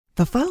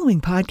The following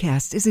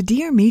podcast is a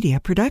Dear Media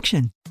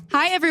production.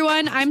 Hi,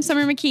 everyone. I'm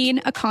Summer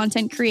McKean, a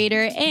content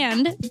creator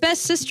and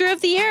Best Sister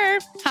of the Year.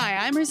 Hi,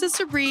 I'm her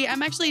sister Bree.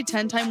 I'm actually a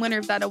 10-time winner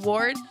of that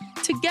award.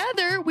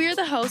 Together, we're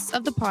the hosts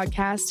of the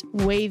podcast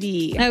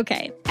Wavy.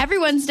 Okay. Every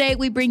Wednesday,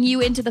 we bring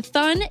you into the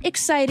fun,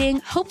 exciting,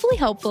 hopefully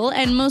helpful,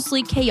 and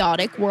mostly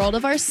chaotic world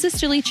of our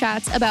sisterly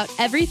chats about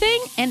everything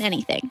and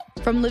anything.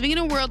 From living in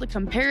a world of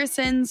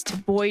comparisons to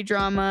boy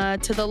drama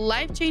to the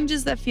life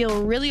changes that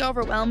feel really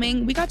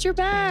overwhelming, we got your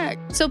back.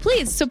 So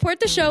please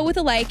support the show with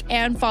a like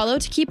and follow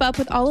to keep up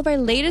with all of our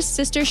latest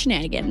sister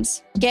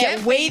shenanigans.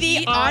 Get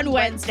wavy on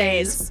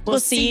Wednesdays. We'll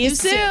see you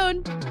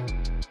soon.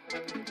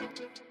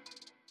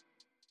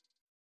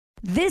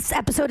 This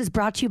episode is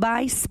brought to you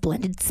by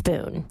Splendid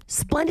Spoon.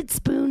 Splendid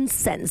Spoon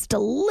sends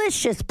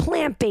delicious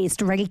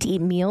plant-based ready-to-eat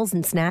meals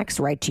and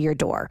snacks right to your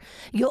door.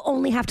 You'll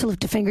only have to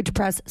lift a finger to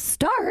press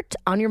start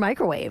on your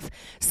microwave.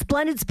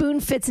 Splendid Spoon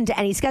fits into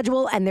any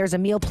schedule, and there's a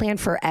meal plan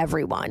for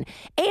everyone.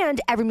 And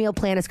every meal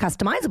plan is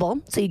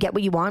customizable, so you get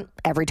what you want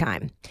every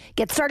time.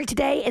 Get started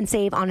today and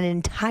save on an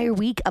entire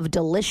week of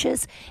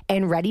delicious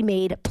and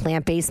ready-made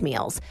plant-based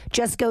meals.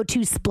 Just go to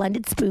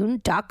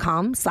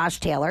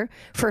splendidspoon.com/Taylor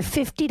for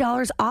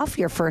 $50 off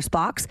your first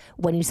box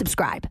when you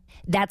subscribe.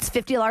 That's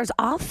 $50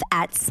 off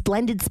at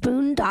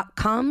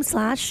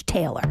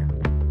splendidspoon.com/Taylor.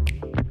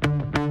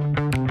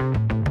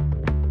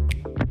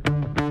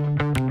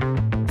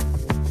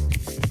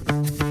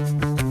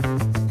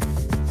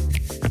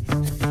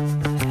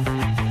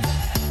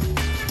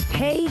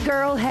 Hey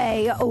girl,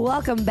 hey,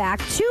 welcome back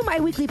to my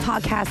weekly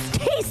podcast,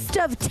 Taste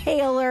of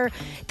Taylor.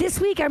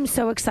 This week I'm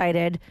so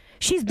excited.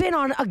 She's been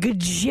on a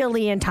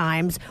gajillion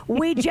times.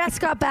 We just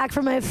got back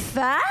from a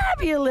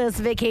fabulous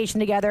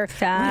vacation together.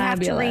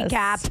 Fabulous. We have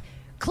to recap.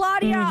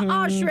 Claudia,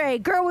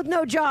 Oshry, girl with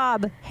no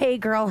job. Hey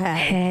girl, hey.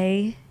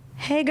 Hey.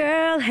 Hey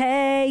girl,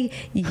 hey.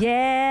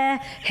 Yeah.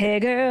 Hey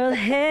girl,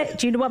 hey.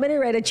 Do you want me to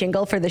write a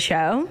jingle for the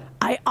show?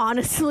 I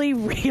honestly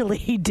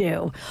really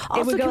do.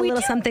 It would go a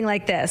little something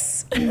like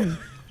this.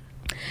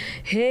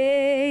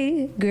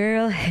 Hey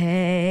girl,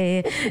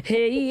 hey.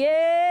 Hey,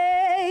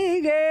 yeah,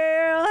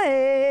 girl,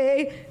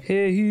 hey.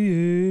 Hey,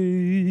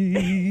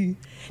 hey.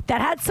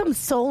 That had some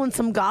soul and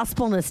some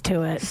gospelness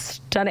to it.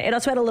 Stunning. It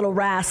also had a little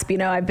rasp. You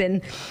know,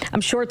 I'm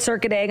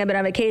short-circuiting. I've been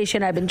on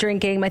vacation. I've been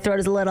drinking. My throat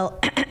is a little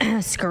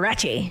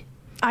scratchy.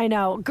 I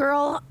know.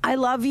 Girl, I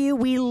love you.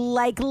 We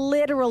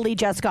literally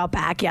just got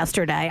back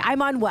yesterday.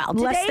 I'm unwell.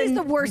 Today is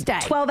the worst day.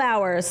 12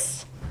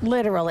 hours.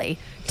 Literally.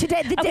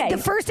 Today,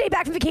 the first day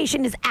back from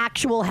vacation is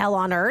actual hell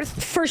on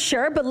earth. For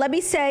sure. But let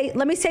me say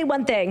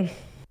one thing.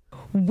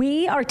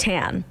 We are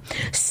tan.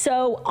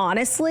 So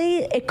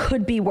honestly, it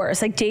could be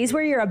worse. Like days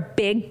where you're a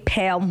big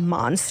pale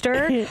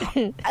monster.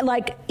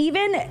 Like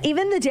even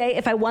the day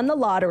if I won the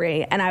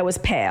lottery and I was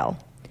pale,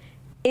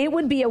 it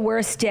would be a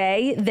worse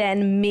day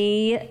than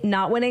me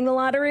not winning the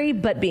lottery,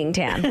 but being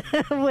tan.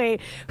 Wait,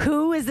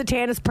 who is the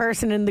tannest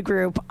person in the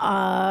group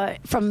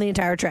from the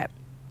entire trip?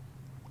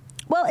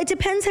 Well, it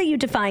depends how you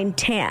define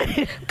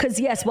tan. Because,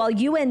 yes, while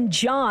you and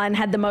John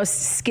had the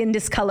most skin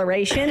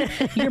discoloration,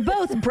 you're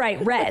both bright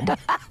red.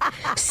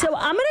 So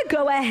I'm going to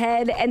go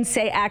ahead and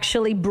say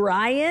actually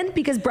Brian,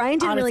 because Brian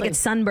didn't really get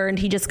sunburned.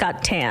 He just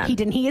got tan. He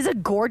didn't. He has a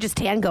gorgeous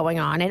tan going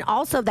on. And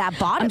also that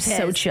bottom I'm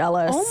so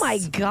jealous. Oh, my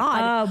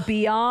God. Oh,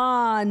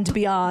 beyond.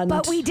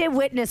 But we did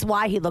witness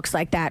why he looks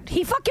like that.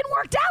 He fucking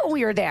worked out when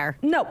we were there.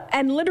 No,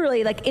 and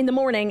literally, like, in the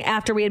morning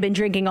after we had been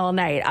drinking all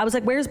night, I was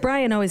like, where's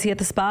Brian? Oh, is he at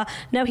the spa?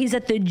 No, he's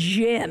at the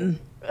gym.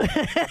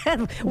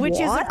 Which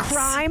is a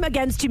crime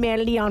against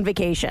humanity on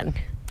vacation.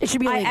 It should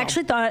be illegal. I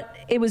actually thought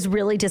it was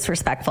really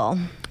disrespectful.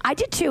 I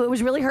did too. It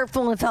was really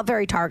hurtful and it felt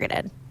very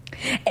targeted.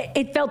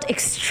 It felt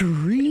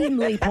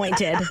extremely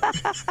pointed.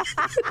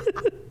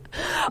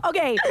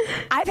 Okay,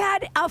 I've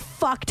had a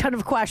fuck ton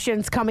of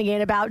questions coming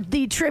in about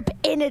the trip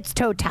in its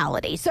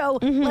totality. So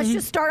let's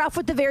just start off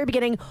with the very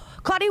beginning.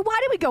 Claudia, why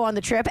did we go on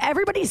the trip?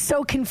 Everybody's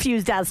so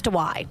confused as to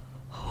why.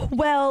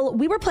 Well,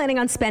 we were planning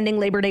on spending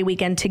Labor Day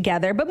weekend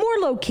together, but more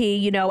low-key,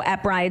 you know,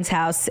 at Brian's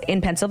house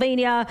in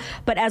Pennsylvania.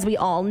 But as we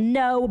all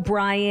know,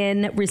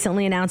 Brian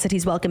recently announced that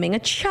he's welcoming a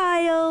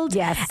child.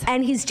 Yes.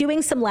 And he's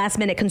doing some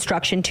last-minute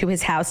construction to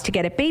his house to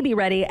get it baby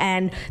ready,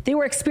 and they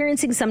were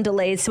experiencing some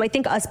delays. So I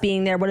think us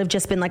being there would have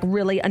just been, like,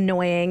 really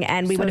annoying,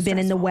 and we would have been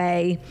in the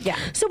way. Yeah.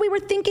 So we were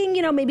thinking,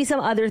 you know, maybe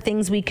some other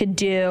things we could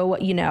do,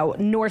 you know,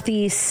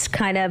 Northeast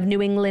kind of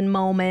New England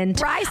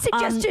moment. Bri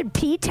suggested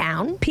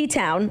P-Town.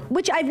 P-Town,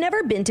 which I've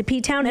never been to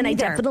P-Town, and I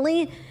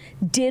definitely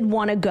did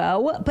want to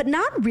go, but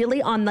not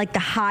really on like the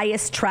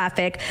highest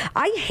traffic.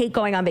 I hate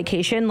going on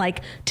vacation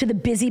like to the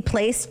busy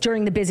place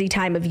during the busy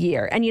time of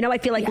year. And you know, I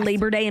feel like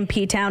Labor Day in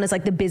P-Town is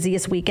like the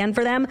busiest weekend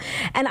for them.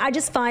 And I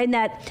just find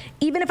that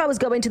even if I was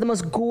going to the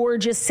most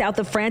gorgeous south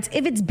of France,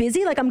 if it's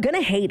busy, like I'm going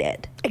to hate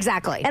it.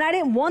 Exactly. And I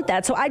didn't want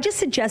that. So I just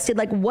suggested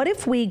like, what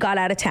if we got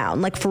out of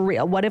town? Like for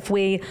real, what if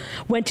we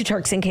went to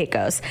Turks and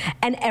Caicos?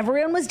 And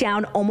everyone was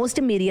down almost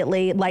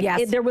immediately.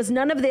 Like there was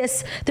none of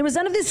this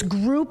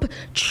group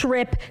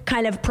trip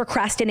kind of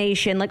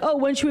procrastination, like, oh,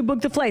 when should we book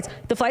the flights?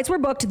 The flights were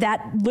booked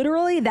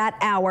literally that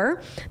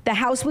hour. The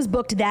house was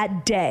booked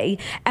that day.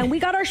 And we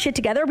got our shit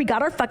together. We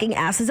got our fucking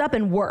asses up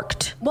and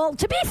worked. Well,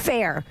 to be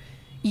fair,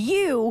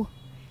 you,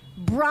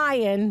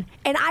 Brian,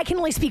 and I can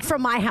only speak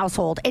from my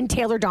household, and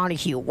Taylor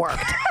Donahue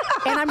worked.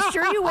 And I'm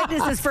sure you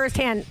witnessed this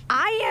firsthand.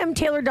 I am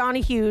Taylor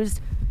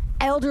Donahue's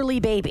elderly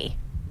baby.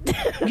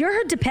 You're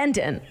her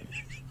dependent.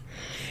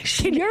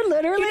 You're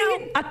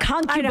literally a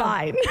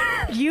concubine.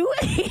 You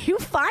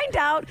find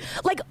out,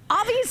 like,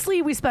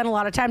 obviously we spend a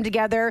lot of time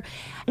together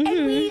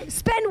and we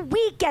spend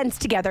weekends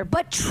together,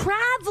 but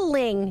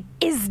traveling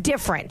is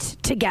different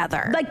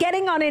together. Like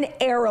getting on an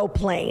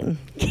aeroplane.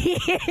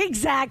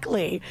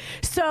 Exactly.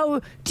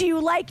 So do you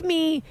like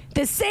me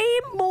the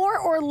same, more,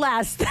 or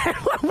less than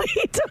when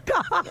we took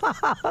off?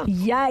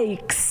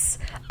 Yikes.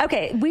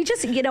 Okay, we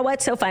just, you know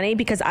what's so funny?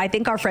 Because I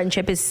think our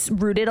friendship is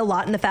rooted a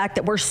lot in the fact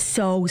that we're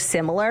so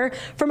similar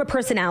from a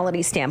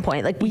personality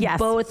standpoint. Like, we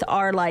both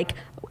are like,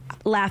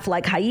 laugh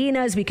like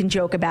hyenas. We can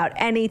joke about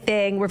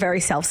anything. We're very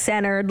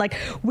self-centered. Like,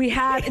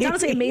 it's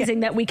honestly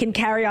amazing that we can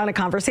carry on a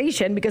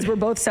conversation because we're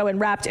both so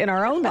enwrapped in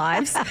our own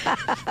lives.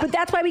 But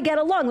that's why we get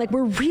along. Like,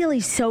 we're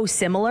really so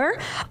similar.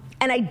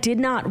 And I did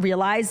not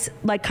realize,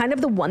 like, kind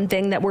of the one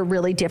thing that we're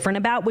really different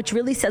about, which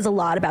really says a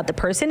lot about the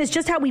person, is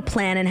just how we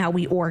plan and how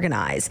we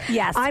organize.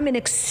 Yes. I'm an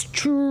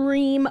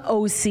extreme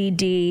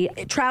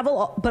OCD,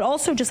 travel, but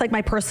also just like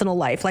my personal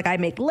life. Like, I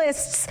make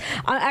lists.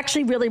 I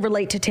actually really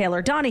relate to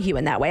Taylor Donahue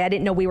in that way. I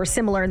didn't know we were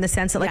similar in the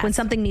sense that, like, when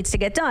something needs to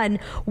get done,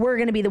 we're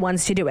going to be the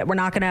ones to do it. We're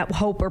not going to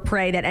hope or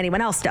pray that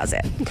anyone else does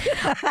it.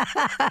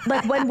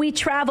 Like, when we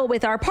travel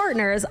with our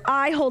partners,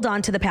 I hold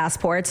on to the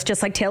passports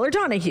just like Taylor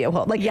Donahue.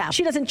 Like,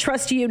 she doesn't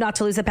trust you not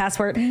to lose a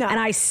passport. No. And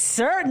I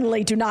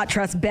certainly do not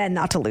trust Ben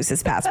not to lose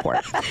his passport.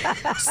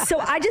 So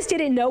I just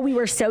didn't know we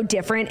were so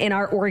different in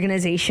our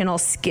organizational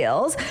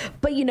skills.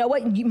 But you know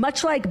what?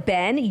 Much like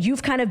Ben,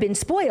 you've kind of been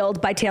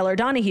spoiled by Taylor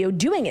Donahue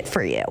doing it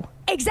for you.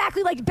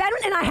 Exactly. Like, Ben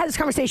and I had this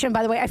conversation,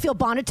 by the way. I feel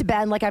bonded to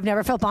Ben like I've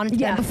never felt bonded to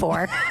Ben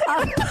before.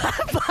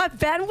 But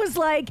Ben was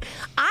like,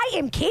 I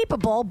am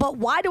capable, but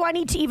why do I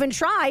need to even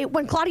try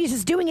when Claudia's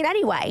just doing it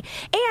anyway?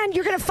 And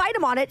you're going to fight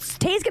him on it.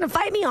 Tay's going to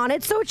fight me on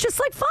it. So it's just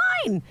like,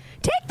 fine.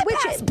 Take the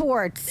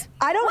passports.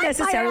 I don't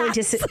necessarily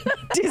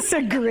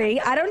disagree.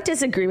 I don't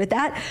disagree with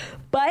that.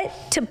 But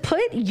to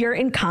put your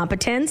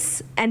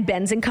incompetence and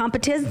Ben's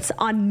incompetence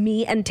on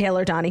me and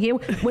Taylor Donahue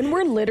when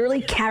we're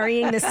literally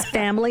carrying this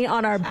family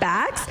on our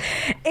backs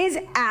is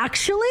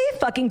actually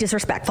fucking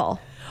disrespectful.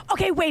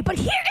 Okay, wait, but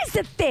here is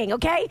the thing,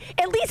 okay?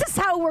 At least this is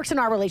how it works in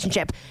our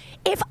relationship.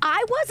 If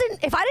I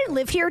didn't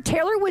live here,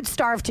 Taylor would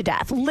starve to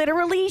death.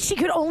 Literally, she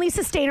could only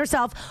sustain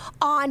herself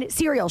on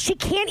cereal. She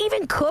can't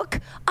even cook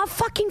a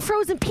fucking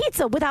frozen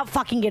pizza without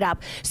fucking it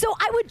up. So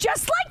I would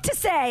just like to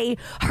say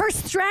her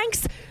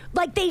strengths,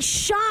 like, they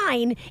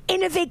shine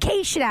in a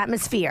vacation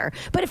atmosphere.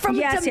 But from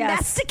a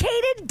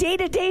domesticated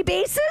day-to-day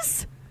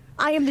basis,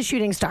 I am the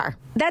shooting star.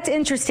 That's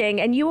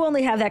interesting. And you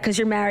only have that because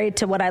you're married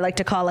to what I like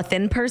to call a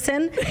thin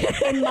person.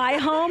 In my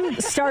home,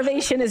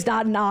 starvation is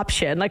not an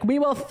option. Like, we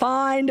will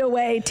find a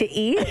way to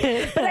eat.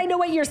 But I know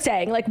what you're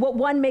saying. Like, what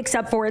one makes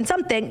up for in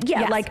something.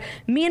 Yeah, like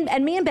me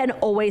and Ben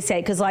always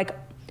say, because, like,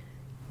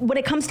 when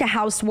it comes to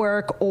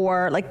housework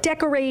or like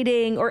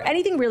decorating or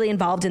anything really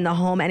involved in the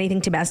home,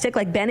 anything domestic,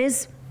 like, Ben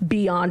is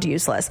beyond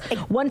useless.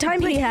 One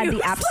time he had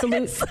the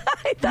absolute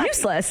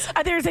useless.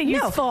 There's a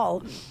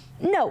useful.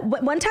 No,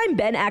 one time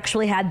Ben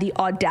actually had the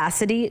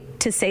audacity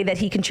to say that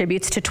he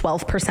contributes to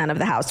 12% of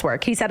the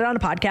housework. He said it on a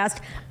podcast.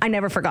 I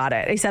never forgot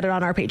it. He said it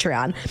on our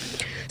Patreon.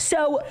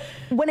 So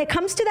when it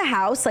comes to the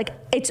house, like,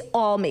 it's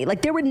all me.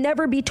 Like, there would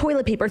never be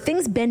toilet paper.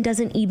 Things Ben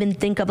doesn't even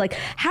think of. Like,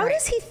 how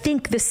does he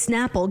think the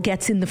Snapple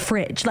gets in the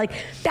fridge? Like,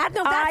 that's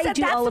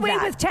the way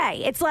with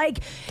Tay. It's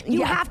like,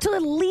 you have to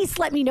at least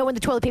let me know when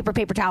the toilet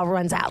paper towel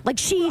runs out. Like,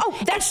 she'll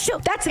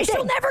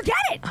never get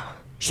it.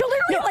 She'll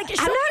literally,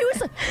 she'll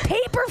use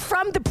paper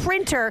from the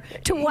printer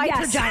to wipe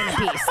her vagina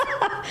piece.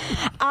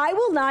 I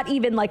will not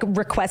even, like,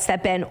 request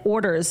that Ben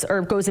orders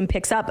or goes and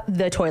picks up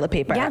the toilet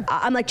paper. Yeah.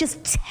 I'm like,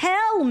 just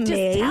tell me.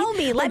 Just tell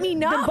me. Let me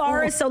know. The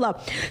bar is so low.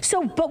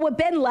 So, but what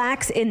Ben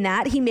lacks in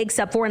that, he makes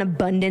up for in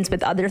abundance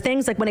with other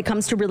things. Like, when it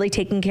comes to really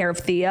taking care of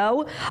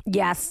Theo.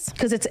 Yes.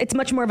 Because it's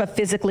much more of a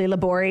physically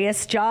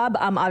laborious job.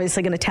 I'm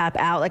obviously going to tap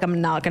out. Like,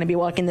 I'm not going to be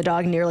walking the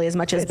dog nearly as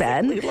much as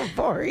Ben. Physically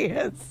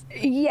laborious.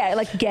 Yeah,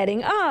 like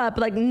getting up,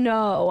 like,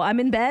 no, I'm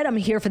in bed. I'm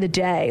here for the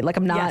day. Like,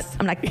 I'm not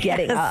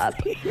getting up.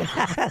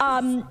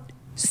 Yes.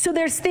 So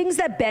there's things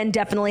that Ben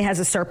definitely has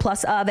a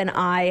surplus of and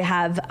I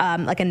have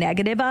like a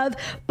negative of.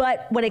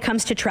 But when it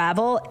comes to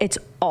travel, it's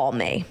all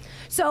me.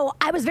 So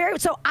I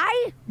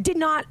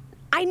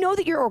know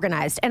that you're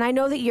organized and I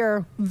know that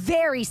you're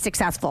very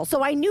successful.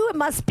 So I knew it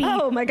must be.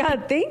 Oh my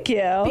God, thank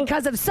you.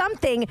 Because of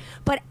something.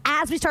 But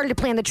as we started to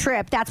plan the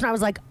trip, that's when I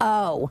was like,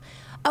 oh,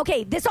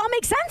 okay, this all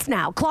makes sense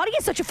now. Claudia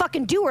is such a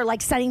fucking doer,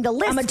 like setting the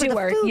list for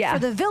the food, for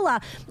the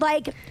villa.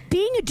 Like,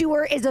 being a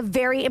doer is a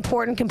very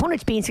important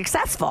component to being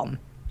successful.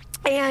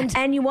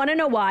 And you want to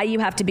know why you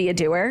have to be a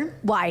doer?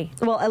 Why?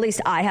 Well, at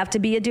least I have to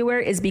be a doer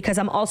is because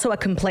I'm also a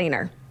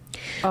complainer.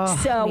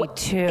 So me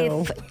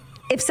too.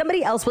 If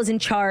somebody else was in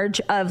charge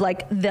of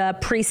like the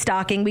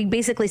pre-stocking, we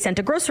basically sent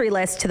a grocery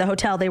list to the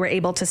hotel. They were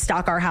able to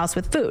stock our house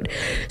with food.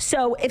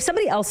 So if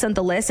somebody else sent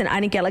the list and I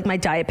didn't get like my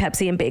Diet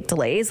Pepsi and baked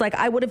Lay's, like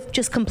I would have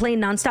just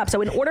complained nonstop.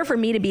 So in order for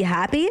me to be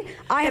happy,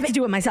 I have to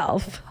do it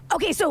myself.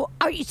 Okay, so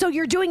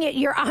you're doing it.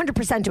 You're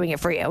 100% doing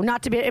it for you,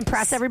 not to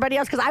impress everybody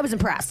else, because I was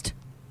impressed.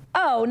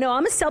 Oh, no,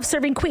 I'm a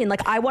self-serving queen.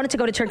 Like, I wanted to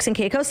go to Turks and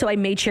Caicos, so I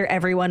made sure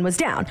everyone was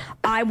down.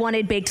 I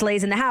wanted baked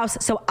Lay's in the house,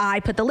 so I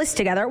put the list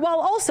together. Well,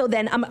 also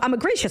then, I'm a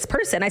gracious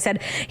person. I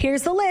said,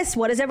 here's the list.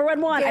 What does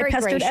everyone want? Very I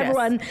pestered gracious.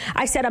 everyone.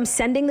 I said, I'm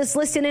sending this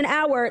list in an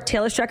hour.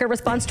 Taylor Strecker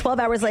responds 12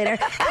 hours later.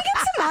 Can we get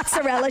some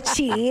mozzarella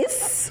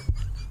cheese?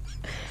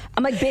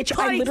 I'm like, bitch,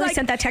 I literally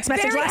sent that text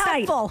message last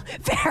night.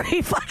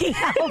 Very fucking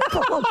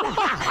helpful.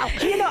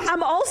 You know,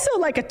 I'm also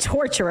like a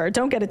torturer.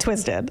 Don't get it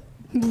twisted.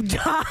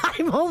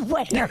 I'm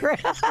aware.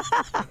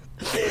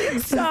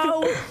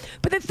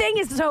 But the thing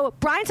is, so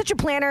Brian's such a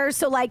planner.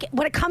 So like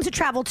when it comes to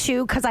travel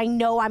too, because I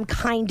know I'm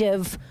kind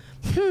of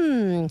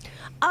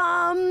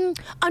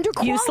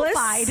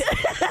underqualified.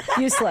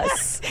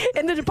 Useless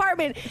in the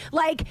department.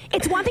 Like,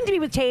 it's one thing to be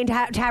with Tay and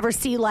to have her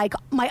see like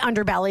my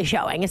underbelly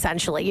showing,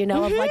 essentially, you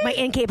know, of like my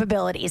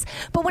incapabilities.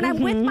 But when I'm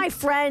with my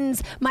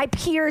friends, my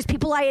peers,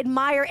 people I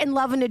admire and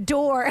love and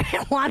adore and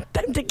want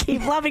them to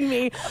keep loving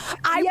me,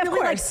 I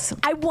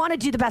want to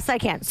do the best I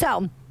can.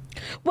 So,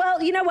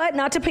 well, you know what?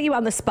 Not to put you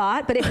on the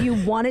spot, but if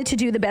you wanted to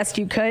do the best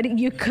you could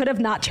have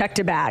not checked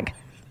a bag.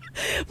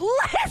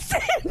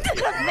 Listen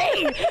to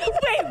me.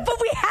 Wait, but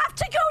we have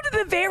to go to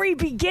the very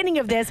beginning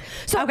of this.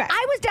 So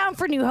I was down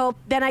for New Hope,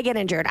 then I get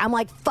injured. I'm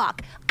like,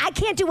 fuck, I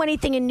can't do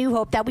anything in New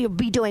Hope that we would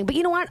be doing. But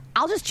you know what?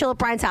 I'll just chill at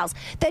Brian's house.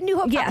 Then New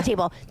Hope's on the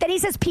table. Then he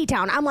says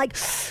P-Town. I'm like,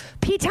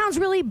 P-Town's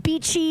really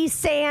beachy,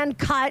 sand,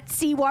 cut,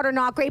 seawater,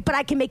 not great, but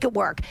I can make it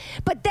work.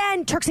 But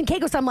then Turks and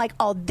Caicos, I'm like,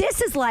 oh,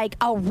 this is like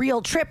a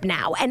real trip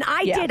now. And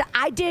I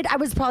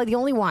was probably the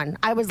only one.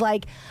 I was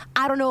like,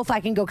 I don't know if I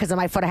can go because of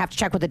my foot. I have to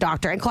check with the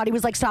doctor. And Claudia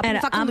was like, stop being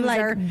a fucking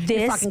loser. Like,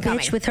 this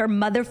bitch with her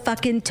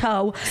motherfucking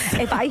toe.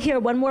 If I hear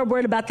one more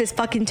word about this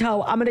fucking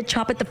toe, I'm going to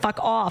chop it the fuck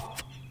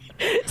off.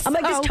 I'm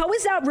like, this toe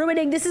is not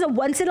ruining. This is a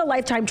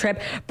once-in-a-lifetime trip.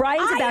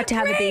 Brian's about to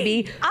have a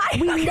baby.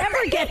 We never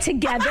get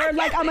together.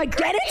 Like, I'm like,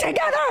 get it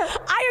together.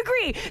 I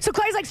agree. So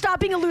Claudia's like,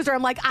 stop being a loser.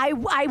 I'm like, I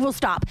will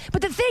stop.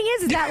 But the thing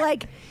is that,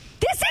 like,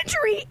 this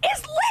injury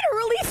is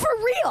literally for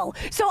real.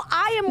 So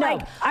I am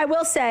I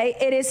will say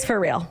it is for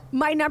real.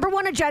 My number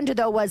one agenda,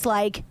 though, was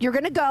like, you're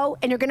going to go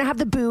and you're going to have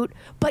the boot,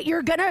 but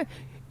you're going to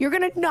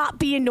not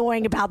be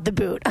annoying about the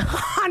boot.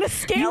 On a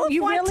scale of 1 to 10.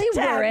 You really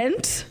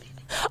weren't.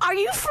 Are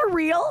you for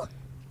real?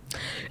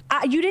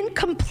 You didn't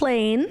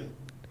complain.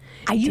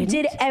 You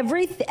did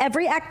every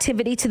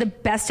activity to the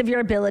best of your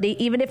ability,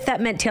 even if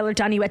that meant Taylor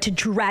Dunn, had to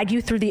drag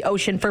you through the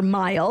ocean for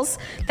miles.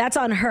 That's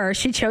on her.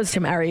 She chose to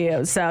marry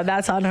you, so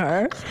that's on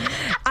her.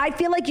 I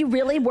feel like you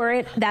really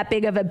weren't that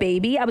big of a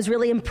baby. I was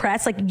really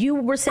impressed. Like, you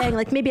were saying,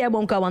 like, maybe I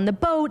won't go on the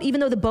boat, even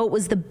though the boat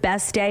was the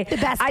best day.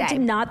 I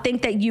did not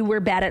think that you were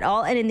bad at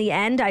all. And in the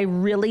end, I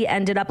really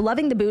ended up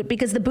loving the boot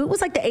because the boot was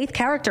like the 8th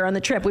character on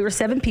the trip. We were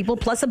 7 people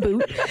plus a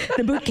boot.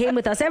 The boot came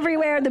with us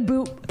everywhere. The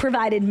boot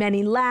provided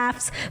many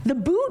laughs. The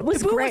boot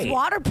was great. Was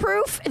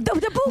waterproof. The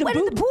boot went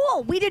in the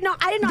pool. I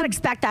did not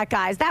expect that,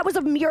 guys. That was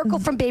a miracle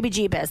from Baby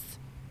Jeebus.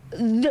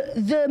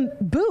 The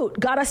boot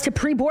got us to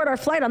pre-board our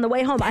flight on the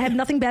way home. I have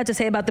nothing bad to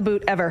say about the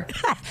boot ever.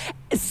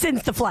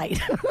 Since the flight.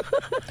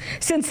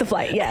 Since the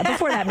flight, yeah.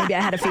 Before that, maybe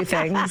I had a few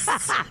things.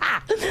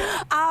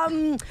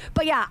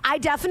 But yeah, I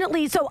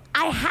definitely, so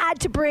I had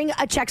to bring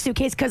a check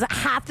suitcase because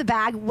half the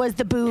bag was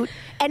the boot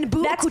and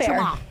boot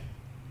accoutrement.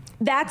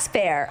 That's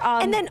fair.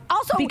 And then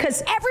also,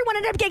 because everyone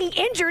ended up getting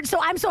injured, so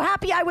I'm so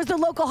happy I was the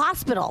local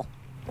hospital.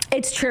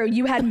 It's true.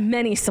 You had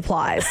many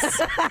supplies.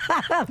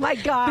 Oh my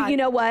God. But you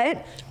know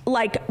what?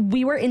 Like,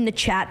 we were in the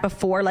chat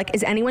before, like,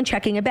 is anyone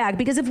checking a bag?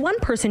 Because if one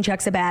person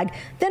checks a bag,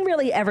 then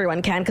really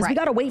everyone can, because we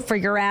got to wait for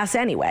your ass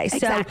anyway.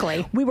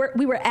 Exactly. So we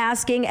were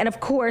asking, and of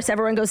course,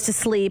 everyone goes to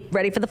sleep,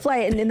 ready for the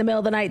flight, and in the middle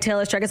of the night,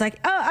 Taylor Streck is like,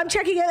 oh, I'm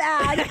checking a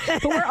bag,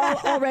 but we're all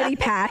already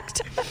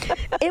packed.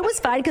 It was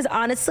fine, because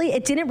honestly,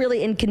 it didn't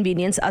really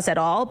inconvenience us at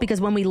all, because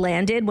when we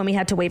landed, when we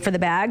had to wait for the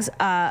bags,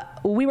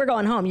 we were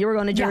going home. You were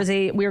going to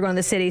Jersey, we were going to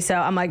the city, so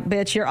I'm like,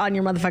 bitch, you're on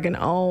your motherfucking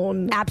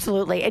own.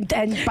 Absolutely. And by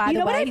the way, you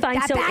know what I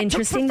find so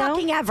interesting, though?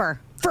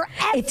 Forever.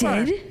 It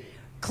did?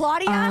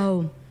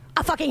 Claudia,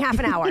 a fucking half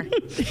an hour.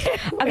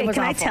 Okay, can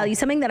I tell you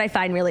something that I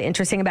find really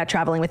interesting about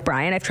traveling with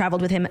Brian? I've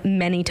traveled with him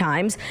many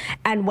times,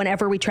 and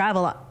whenever we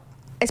travel,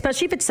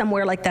 especially if it's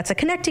somewhere like that's a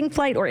connecting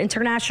flight or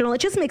international,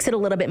 it just makes it a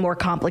little bit more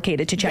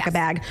complicated to check a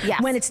bag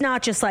when it's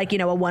not just like, you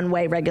know, a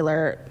one-way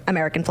regular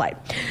American flight.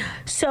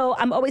 So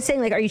I'm always saying,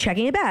 like, are you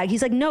checking a bag?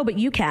 He's like, no, but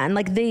you can.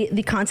 Like,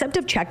 the concept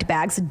of checked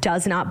bags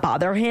does not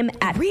bother him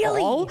at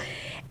all.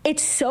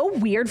 It's so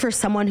weird for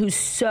someone who's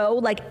so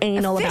like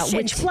anal about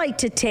which flight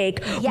to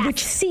take,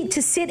 which seat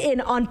to sit in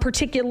on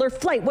particular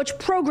flight, which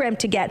program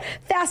to get,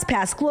 fast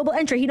pass, global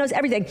entry. He knows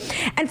everything.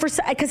 And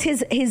because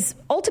his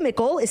ultimate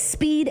goal is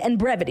speed and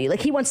brevity.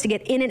 Like he wants to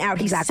get in and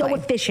out. He's so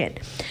efficient.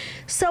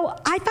 So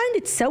I find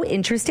it so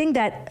interesting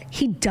that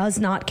he does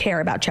not care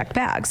about checked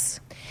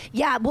bags.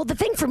 Yeah, well, the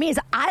thing for me is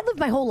I lived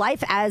my whole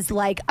life as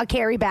like a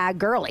carry bag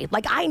girly.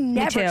 Like I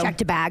never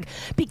checked a bag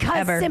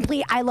because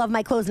simply I love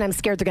my clothes and I'm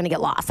scared they're going to get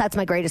lost. That's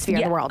my greatest fear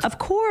in the world. Of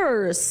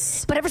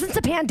course. But ever since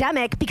the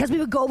pandemic, because we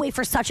would go away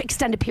for such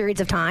extended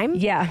periods of time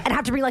and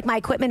have to bring like my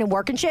equipment and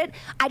work and shit,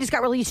 I just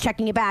got really used to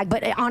checking a bag.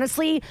 But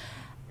honestly,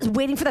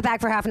 waiting for the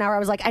bag for half an hour, I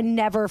was like, I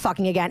never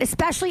fucking again,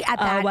 especially at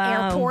that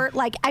airport.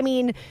 Like, I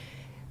mean,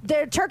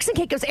 the Turks and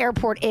Caicos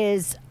airport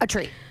is a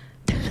treat.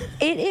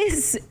 It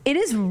is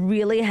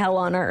really hell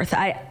on earth.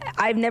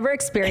 I've never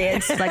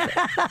experienced like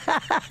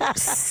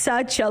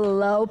such a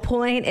low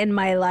point in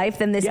my life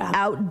than this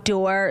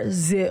outdoor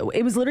zoo.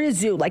 It was literally a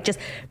zoo, like just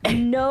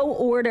no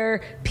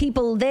order,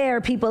 people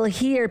there, people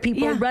here,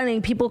 people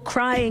running, people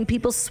crying,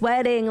 people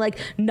sweating, like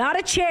not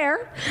a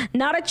chair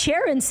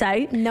in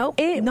sight. Nope.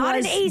 Not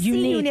an AC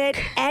unit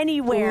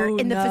anywhere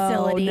in the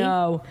facility.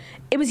 No.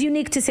 It was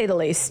unique to say the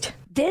least.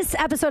 This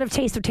episode of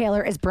Taste of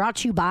Taylor is brought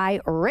to you by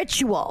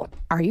Ritual.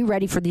 Are you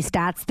ready for these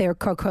stats? They're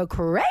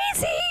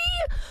crazy.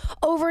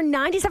 Over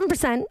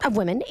 97% of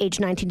women aged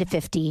 19 to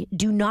 50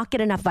 do not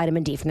get enough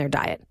vitamin D from their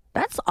diet.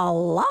 That's a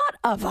lot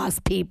of us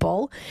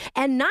people.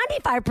 And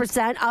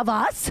 95% of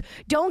us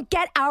don't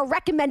get our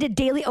recommended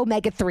daily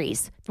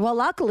omega-3s. Well,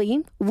 luckily,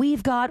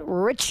 we've got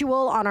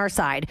Ritual on our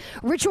side.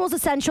 Ritual's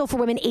Essential for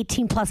Women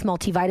 18 Plus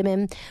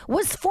multivitamin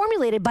was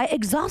formulated by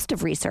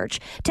exhaustive research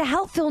to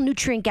help fill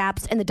nutrient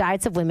gaps in the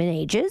diets of women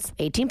ages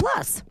 18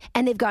 plus.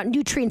 And they've got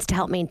nutrients to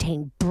help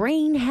maintain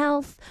brain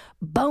health,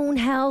 bone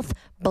health,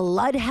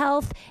 blood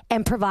health,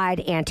 and provide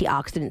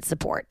antioxidant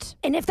support.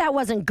 And if that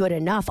wasn't good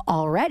enough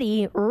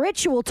already,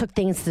 Ritual took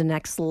things to the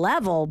next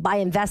level by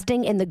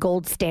investing in the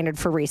gold standard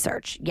for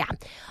research. Yeah,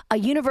 a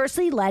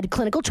university-led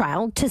clinical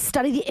trial to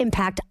study the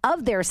impact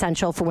of their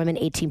Essential for Women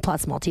 18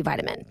 Plus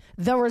multivitamin.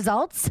 The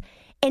results?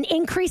 An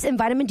increase in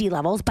vitamin D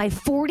levels by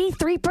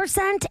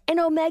 43% and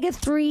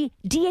omega-3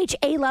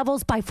 DHA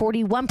levels by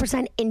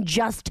 41% in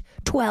just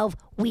 12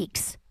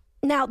 weeks.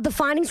 Now, the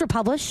findings were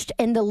published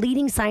in the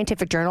leading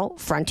scientific journal,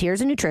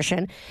 Frontiers in Nutrition.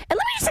 And let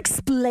me just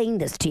explain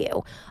this to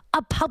you.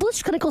 A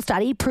published clinical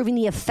study proving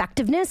the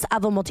effectiveness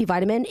of a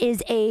multivitamin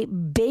is a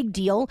big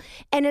deal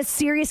and a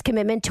serious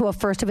commitment to a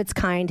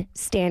first-of-its-kind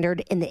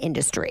standard in the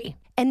industry.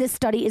 And this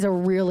study is a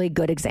really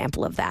good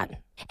example of that.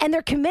 And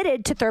they're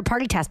committed to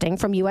third-party testing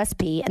from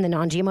USP and the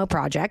Non-GMO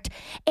Project.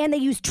 And they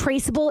use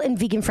traceable and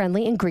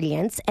vegan-friendly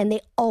ingredients. And they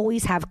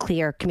always have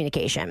clear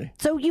communication.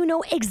 So you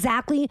know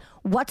exactly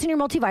what's in your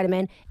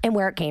multivitamin and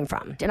where it came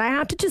from. And I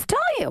have to just tell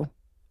you,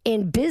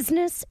 in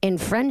business, in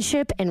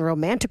friendship, in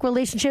romantic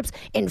relationships,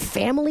 in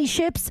family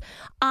ships,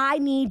 I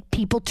need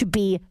people to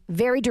be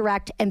very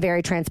direct and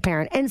very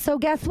transparent. And so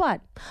guess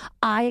what?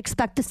 I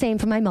expect the same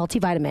from my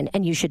multivitamin,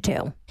 and you should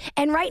too.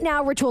 And right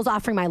now, Ritual is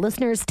offering my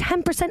listeners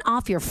 10%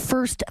 off your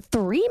first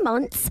 3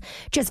 months.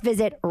 Just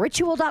visit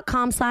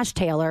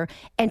ritual.com/Taylor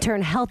and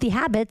turn healthy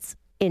habits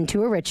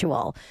into a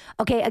ritual.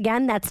 Okay,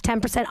 again, that's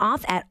 10%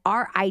 off at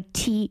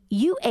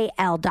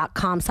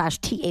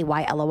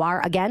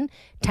ritual.com/TAYLOR. Again,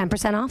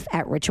 10% off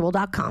at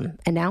ritual.com.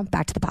 And now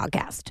back to the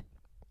podcast.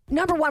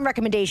 Number one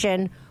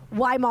recommendation,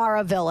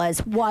 Waimara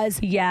Villas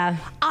was,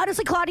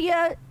 honestly,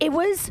 Claudia, it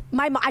was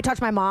I talked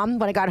to my mom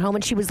when I got home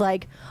and she was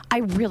like, I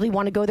really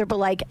want to go there, but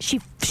like,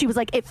 she was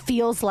like, it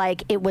feels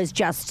like it was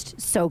just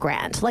so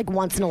grand, like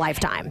once in a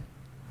lifetime.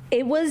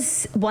 It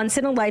was once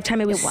in a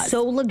lifetime. It was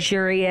so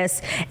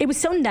luxurious. It was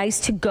so nice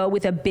to go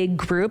with a big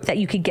group that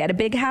you could get a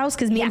big house.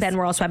 Because me and Ben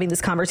were also having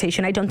this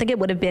conversation. I don't think it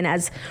would have been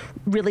as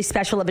really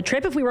special of a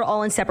trip if we were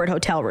all in separate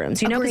hotel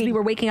rooms. You know, because we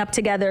were waking up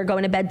together,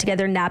 going to bed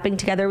together, napping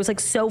together. It was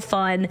like so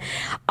fun.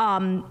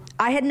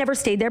 I had never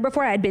stayed there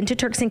before. I had been to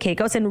Turks and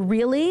Caicos, and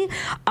really,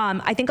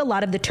 I think a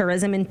lot of the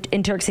tourism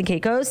in Turks and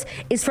Caicos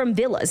is from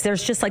villas.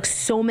 There's just like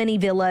so many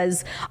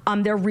villas.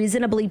 They're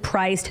reasonably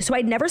priced. So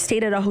I'd never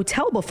stayed at a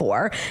hotel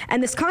before,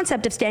 and this concept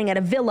of staying at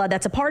a villa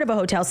that's a part of a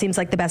hotel seems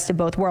like the best of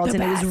both worlds.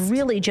 And it was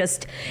really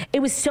just,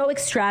 it was so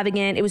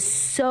extravagant. It was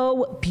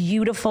so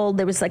beautiful.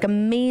 There was like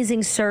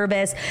amazing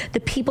service. The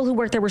people who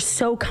worked there were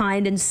so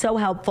kind and so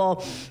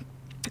helpful.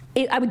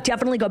 I would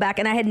definitely go back,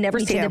 and I had never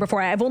stayed there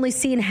before. I've only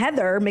seen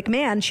Heather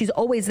McMahon. She's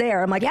always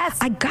there. I'm like, yes,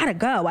 I gotta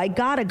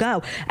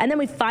go. And then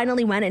we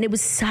finally went, and it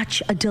was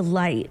such a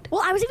delight.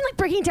 Well, I was even like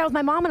breaking it down with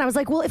my mom, and I was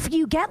like, well, if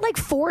you get like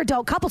 4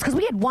 adult couples, because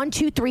we had 1,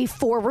 2, 3,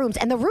 4 rooms,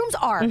 and the rooms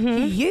are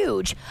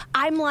huge.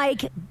 I'm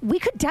like, we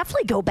could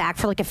definitely go back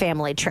for like a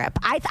family trip.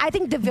 I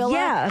think the villa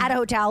at a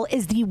hotel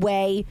is the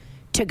way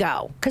to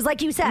go. Because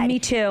like you said, me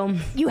too.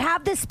 You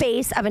have the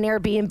space of an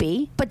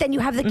Airbnb, but then you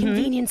have the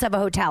convenience of a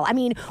hotel. I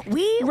mean,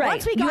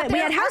 once we got there, we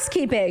had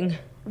housekeeping.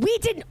 We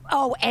didn't.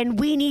 Oh, and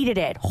we needed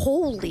it.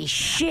 Holy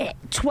shit.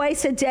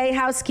 Twice a day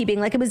housekeeping.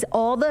 Like, it was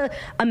all the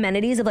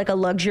amenities of like a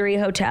luxury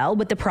hotel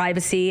with the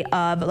privacy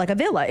of like a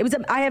villa.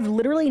 I have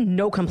literally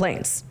no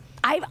complaints.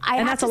 I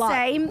have that's to a lot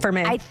say, for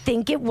me. I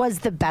think it was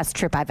the best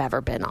trip I've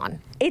ever been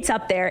on. It's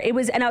up there. It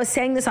was, and I was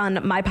saying this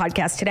on my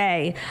podcast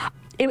today.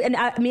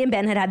 Me and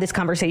Ben had this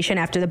conversation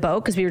after the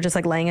boat because we were just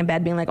like laying in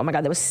bed being like, oh my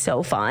God, that was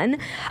so fun.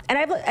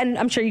 And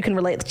I'm sure you can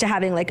relate to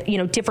having like, you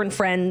know, different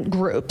friend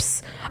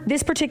groups.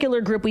 This particular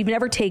group, we've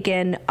never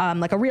taken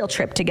like a real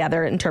trip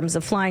together in terms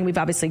of flying. We've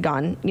obviously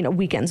gone, you know,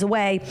 weekends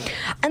away.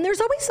 And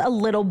there's always a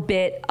little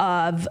bit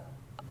of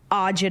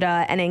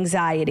agita and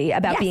anxiety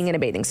about being in a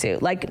bathing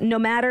suit. Like, no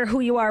matter who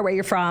you are, where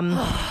you're from,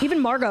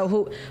 even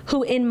Margot,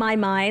 who in my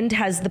mind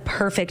has the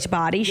perfect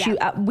body.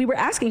 We were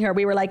asking her,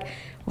 we were like,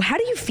 well, how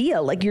do you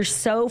feel? Like, you're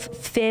so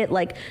fit.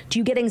 Like, do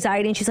you get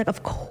anxiety? And she's like,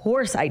 of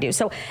course I do.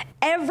 So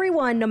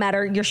everyone, no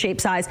matter your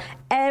shape, size,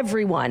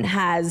 everyone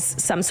has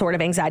some sort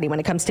of anxiety when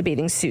it comes to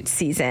bathing suit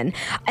season.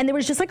 And there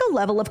was just like a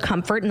level of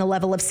comfort and a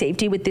level of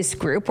safety with this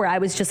group where I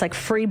was just like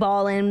free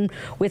balling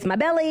with my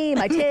belly,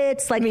 my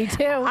tits. Like, me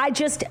too. I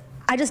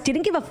just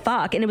didn't give a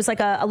fuck. And it was like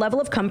a level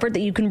of comfort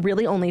that you can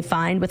really only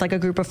find with like a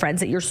group of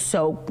friends that you're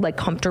so like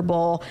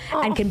comfortable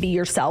and can be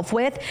yourself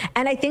with.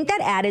 And I think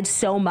that added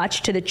so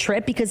much to the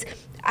trip because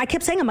I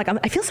kept saying,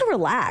 I feel so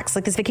relaxed.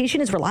 Like, this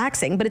vacation is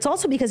relaxing, but it's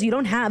also because you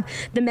don't have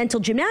the mental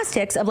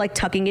gymnastics of like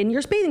tucking in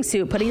your bathing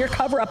suit, putting your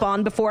cover up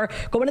on before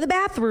going to the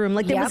bathroom.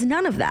 Like, there was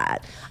none of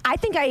that. I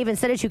think I even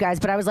said it to you guys,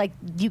 but I was like,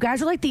 you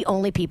guys are like the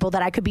only people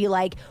that I could be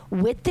like,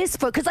 with this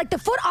foot, because like the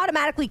foot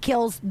automatically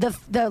kills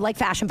the like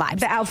fashion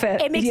vibes. The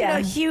outfit. It makes it a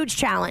huge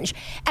challenge.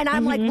 And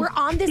I'm like, we're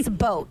on this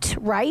boat,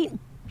 right?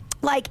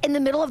 Like, in the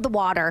middle of the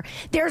water,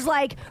 there's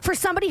like, for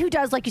somebody who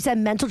does, like you said,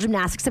 mental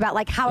gymnastics about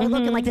like how I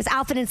look in like this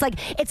outfit, and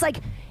it's like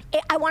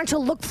I want it to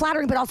look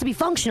flattering but also be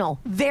functional.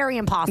 Very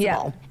impossible.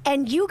 Yeah.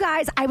 And you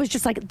guys, I was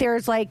just like,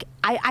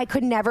 I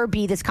could never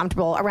be this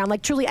comfortable around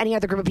like truly any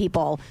other group of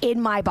people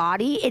in my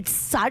body. It's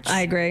such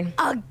I agree.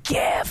 A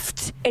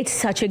gift. It's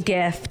such a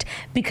gift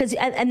because,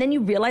 and then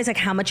you realize like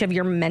how much of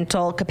your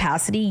mental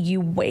capacity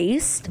you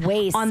waste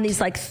on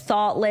these like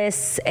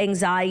thoughtless,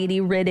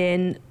 anxiety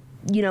ridden,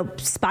 you know,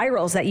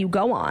 spirals that you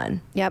go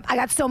on. Yep. I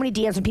got so many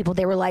DMs from people.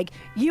 They were like,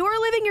 you are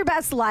living your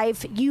best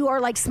life. You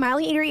are like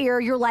smiling in your ear.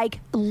 You're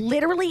like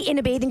literally in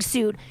a bathing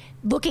suit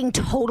looking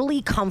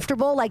totally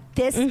comfortable. Like,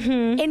 this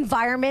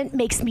environment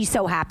makes me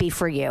so happy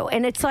for you.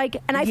 And it's like,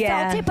 and I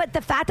felt it, but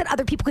the fact that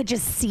other people could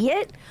just see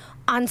it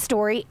on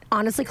story,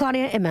 honestly,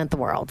 Claudia, it meant the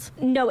world.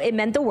 No, it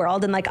meant the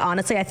world. And like,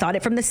 honestly, I thought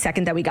it from the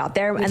second that we got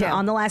there. And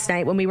on the last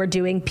night when we were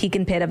doing peak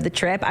and pit of the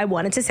trip, I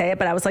wanted to say it,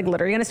 but I was like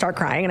literally going to start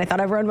crying. And I thought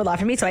everyone would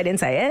laugh at me, so I didn't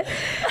say it.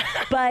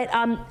 But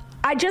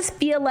I just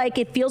feel like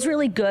it feels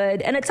really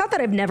good. And it's not that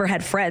I've never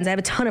had friends. I have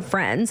a ton of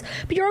friends,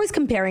 but you're always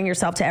comparing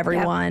yourself to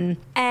everyone. Yep.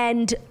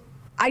 And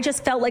I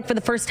just felt like for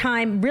the first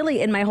time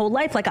really in my whole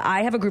life, like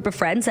I have a group of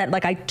friends that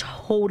like I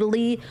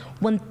totally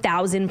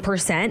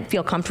 1000%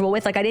 feel comfortable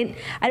with. Like I didn't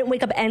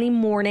wake up any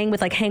morning with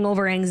like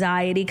hangover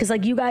anxiety because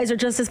like you guys are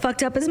just as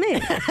fucked up as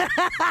me.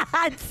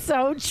 That's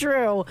so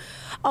true.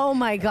 Oh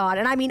my God.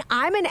 And I mean,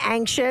 I'm an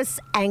anxious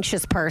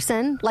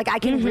person. Like I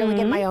can really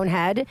get in my own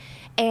head.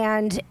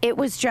 And it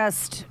was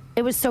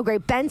so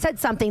great. Ben said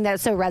something that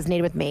so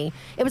resonated with me.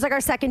 It was like our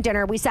second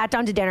dinner. We sat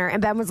down to dinner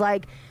and Ben was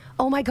like,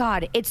 oh my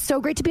God, it's so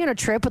great to be on a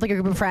trip with like a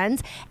group of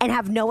friends and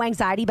have no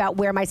anxiety about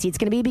where my seat's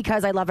going to be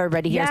because I love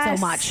everybody here so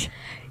much.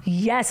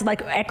 Yes,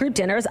 like at group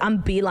dinners,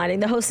 I'm beelining.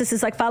 The hostess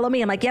is like, follow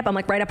me. I'm like, yep. I'm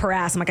like right up her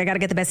ass. I'm like, I got to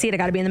get the best seat. I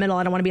got to be in the middle.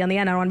 I don't want to be on the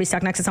end. I don't want to be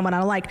stuck next to someone I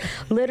don't like.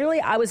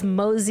 Literally, I was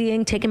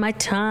moseying, taking my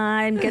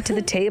time, get to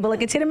the table.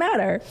 Like, it didn't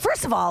matter.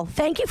 First of all,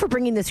 thank you for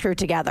bringing this crew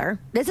together.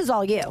 This is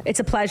all you. It's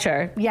a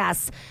pleasure.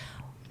 Yes.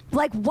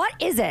 Like, what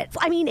is it?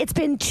 I mean, it's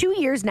been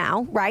 2 years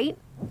now, right?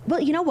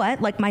 Well, you know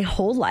what? Like my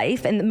whole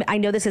life, and I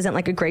know this isn't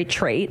like a great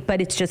trait,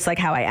 but it's just like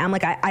how I am.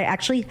 Like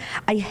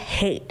I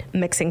hate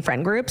mixing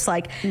friend groups.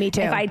 Like me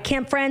too. If I had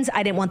camp friends,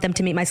 I didn't want them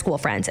to meet my school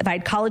friends. If I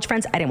had college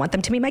friends, I didn't want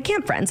them to meet my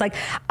camp friends. Like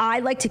I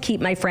like to keep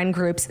my friend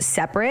groups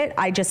separate.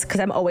 Because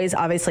I'm always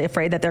obviously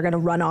afraid that they're going to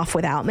run off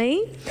without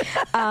me.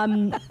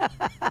 And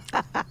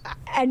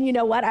you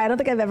know what? I don't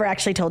think I've ever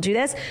actually told you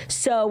this.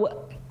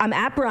 So I'm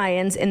at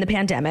Brian's in the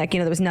pandemic. You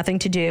know, there was nothing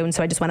to do. And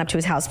so I just went up to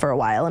his house for a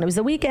while. And it was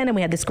the weekend and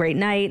we had this great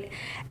night.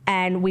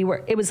 And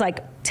it was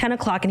like 10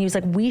 o'clock and he was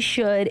like, we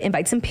should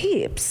invite some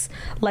peeps.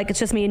 Like, it's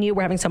just me and you.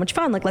 We're having so much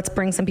fun. Like, let's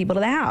bring some people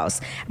to the house.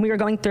 And we were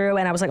going through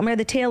and I was like, oh my God,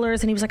 the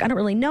Taylors. And he was like, I don't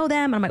really know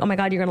them. And I'm like, oh my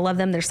God, you're going to love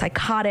them. They're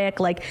psychotic.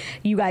 Like,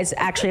 you guys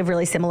actually have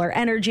really similar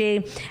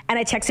energy. And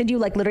I texted you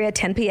like literally at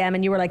 10 p.m.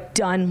 and you were like,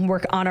 done. We're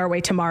on our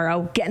way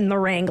tomorrow. Get in the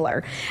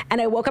Wrangler. And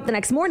I woke up the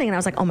next morning and I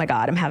was like, oh my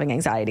God, I'm having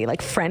anxiety.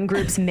 Like friend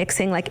groups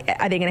mixing. Like,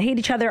 are they going to hate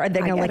each other? Are they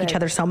going to like each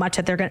other so much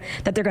that they're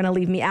going to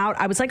leave me out?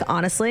 I was like,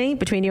 honestly,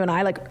 between you and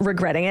I, like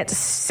regretting it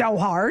so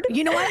hard.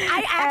 You know what?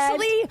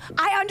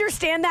 I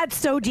understand that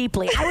so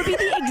deeply. I would be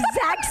the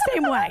exact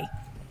same way.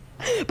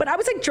 But I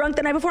was like drunk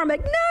the night before. I'm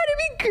like, no,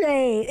 it'll be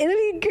great.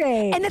 It'll be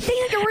great. And the thing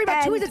that you're worried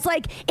about too is it's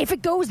like, if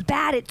it goes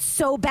bad, it's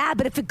so bad.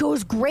 But if it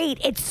goes great,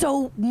 it's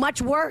so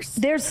much worse.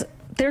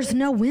 There's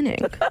no winning.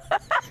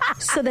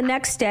 So the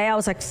next day I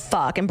was like,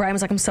 fuck. And Brian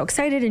was like, I'm so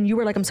excited. And you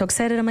were like, I'm so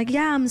excited. I'm like,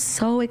 yeah, I'm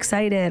so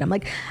excited. I'm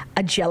like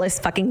a jealous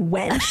fucking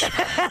wench.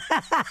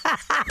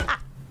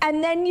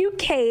 And then you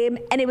came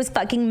and it was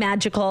fucking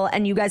magical.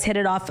 And you guys hit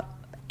it off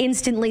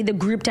instantly. The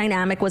group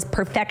dynamic was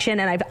perfection.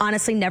 And I've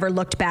honestly never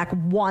looked back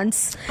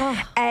once.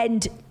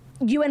 And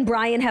you and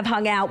Brian have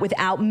hung out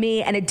without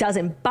me and it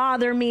doesn't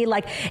bother me.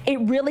 Like, it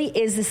really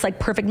is this like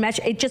perfect mesh.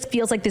 It just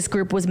feels like this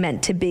group was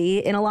meant to be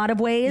in a lot of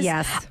ways.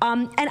 Yes.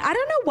 And I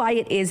don't know why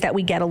it is that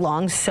we get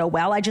along so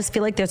well. I just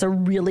feel like there's a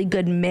really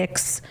good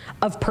mix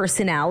of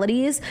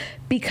personalities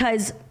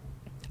because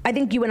I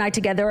think you and I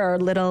together are a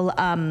little,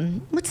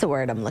 what's the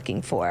word I'm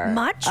looking for?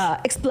 Much?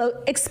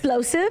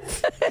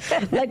 Explosive.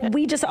 Like,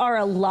 we just are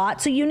a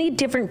lot. So you need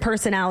different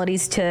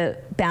personalities to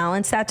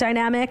balance that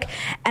dynamic.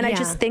 And I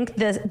just think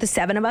the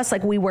seven of us,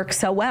 like, we work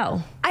so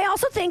well. I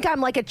also think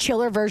I'm like a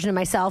chiller version of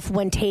myself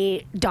when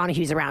Tate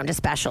Donahue's around,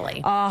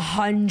 especially.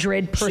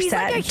 100%. She's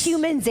like a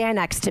human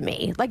Xanax to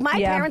me. Like, my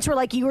parents were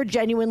like, you were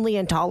genuinely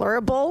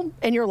intolerable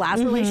in your last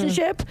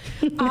relationship.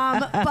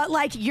 But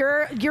like,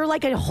 you're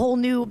like a whole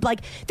new, like,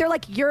 they're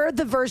like, you're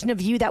the version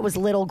of you that was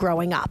little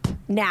growing up.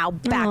 Now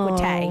back with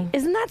Tay.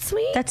 Isn't that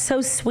sweet? That's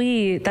so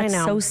sweet. That's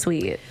so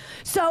sweet.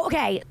 So,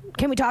 okay,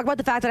 can we talk about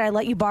the fact that I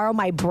let you borrow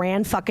my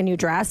brand fucking new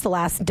dress the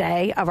last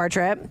day of our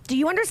trip? Do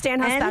you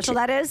understand how special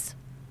that is?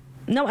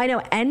 No, I know.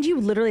 And you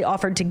literally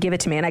offered to give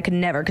it to me, and I could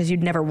never, because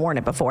you'd never worn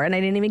it before. And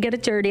I didn't even get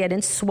it dirty. I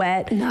didn't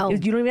sweat. No. You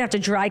don't even have to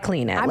dry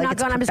clean it. I'm just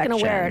going to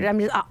wear it. I'm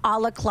just a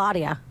la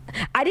Claudia.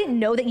 I didn't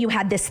know that you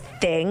had this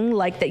thing,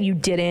 like, that you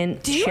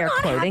didn't share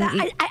clothing.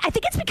 I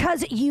think it's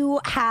because you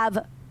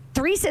have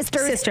 3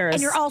 sisters,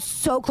 and you're all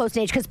so close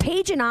in age, because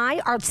Paige and I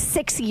are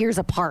 6 years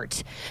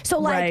apart. So,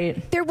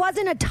 like, there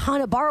wasn't a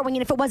ton of borrowing,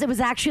 and if it was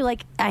actually,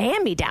 like, a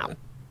hand-me-down.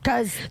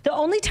 Because the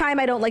only time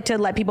I don't like to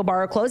let people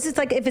borrow clothes is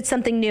like if it's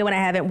something new and I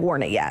haven't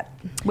worn it yet,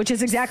 which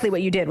is exactly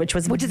what you did, which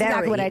is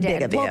exactly what I did.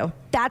 Big of you.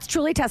 That's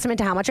truly a testament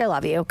to how much I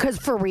love you. Because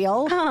for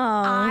real,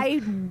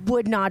 I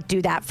would not do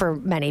that for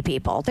many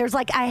people. There's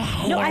like a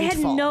handful. No, I had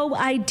no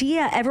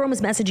idea. Everyone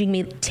was messaging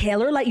me,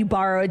 Taylor let you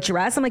borrow a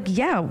dress. I'm like,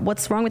 yeah,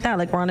 what's wrong with that?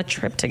 Like, we're on a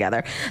trip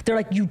together. They're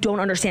like, you don't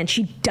understand.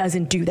 She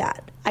doesn't do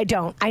that. I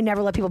don't. I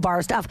never let people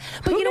borrow stuff.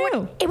 But you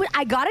know what?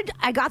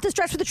 I got this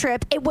dress for the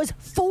trip. It was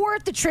for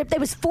the trip. It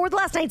was for the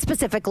last night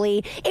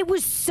specifically. It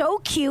was so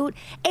cute.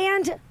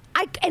 And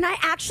I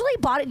actually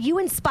bought it. You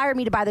inspired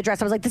me to buy the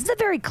dress. I was like, this is a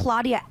very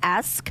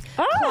Claudia-esque,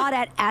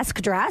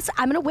 Claudette-esque dress.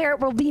 I'm going to wear it.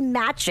 We'll be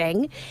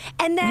matching.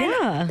 And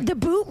then the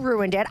boot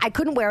ruined it. I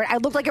couldn't wear it. I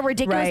looked like a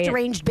ridiculous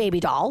deranged baby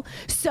doll.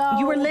 So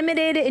you were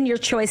limited in your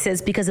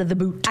choices because of the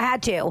boot. I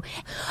had to.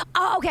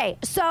 Okay,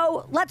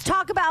 so let's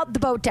talk about the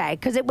boat day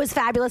because it was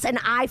fabulous. And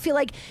I feel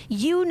like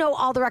you know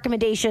all the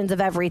recommendations of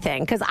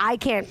everything because I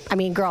can't. I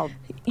mean, girl,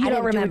 you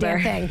don't remember do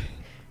a damn thing.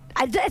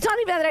 It's not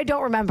even that I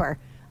don't remember.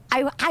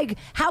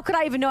 How could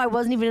I even know I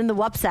wasn't even in the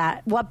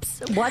WhatsApp?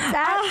 WhatsApp.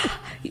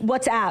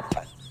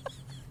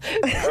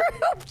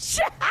 Group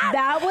chat.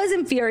 That was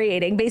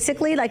infuriating.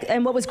 Basically, like,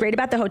 and what was great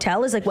about the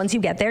hotel is like once you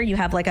get there, you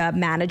have like a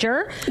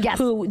manager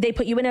who they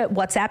put you in a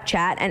WhatsApp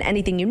chat and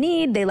anything you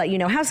need, they let you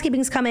know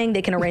housekeeping's coming,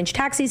 they can arrange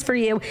taxis for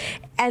you.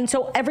 And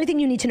so everything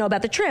you need to know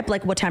about the trip,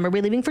 like what time are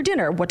we leaving for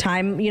dinner? What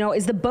time,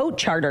 is the boat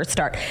charter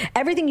start?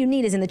 Everything you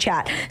need is in the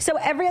chat. So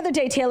every other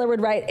day, Taylor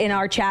would write in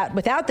our chat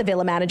without the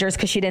villa managers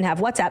because she didn't have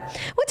WhatsApp.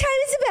 What time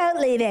is the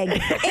boat leaving?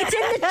 It's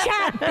in the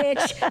chat,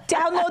 bitch.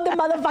 Download the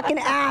motherfucking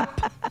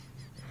app.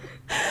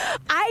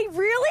 I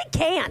really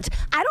can't.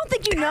 I don't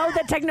think you know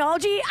that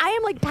technology, I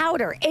am like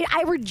powder.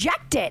 I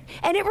reject it,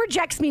 and it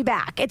rejects me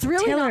back. It's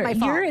really Taylor, not my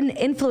fault. You're an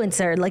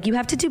influencer. Like, you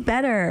have to do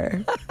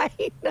better. I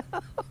know.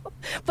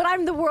 But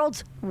I'm the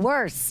world's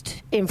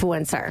worst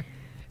influencer.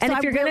 And so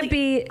if you're going to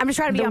be I'm just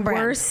trying to be on brand.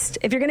 Worst,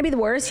 if you're going to be the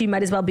worst, you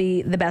might as well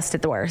be the best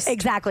at the worst.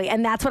 Exactly.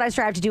 And that's what I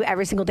strive to do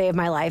every single day of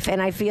my life,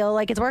 and I feel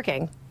like it's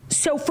working.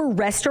 So for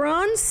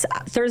restaurants,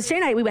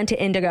 Thursday night we went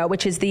to Indigo,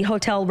 which is the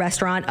hotel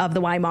restaurant of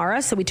the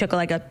Waimara. So we took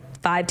like a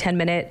 5-10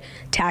 minute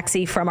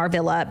taxi from our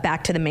villa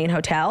back to the main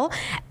hotel,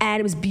 and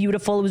it was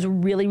beautiful. It was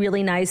really,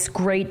 really nice.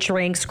 Great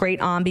drinks, great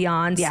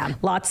ambiance. Yeah,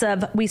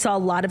 we saw a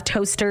lot of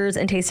Toasters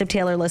and Taste of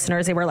Taylor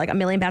listeners. They were like a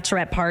million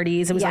bachelorette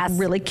parties. It was like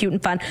really cute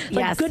and fun.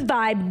 Like good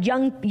vibe,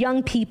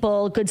 young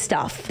people, good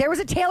stuff. There was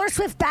a Taylor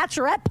Swift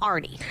bachelorette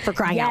party for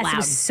crying out loud. It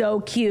was so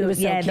cute.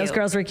 Those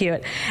girls were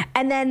cute.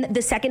 And then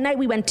the second night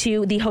we went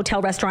to the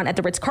hotel restaurant at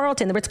the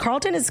Ritz-Carlton. The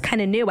Ritz-Carlton is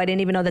kind of new. I didn't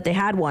even know that they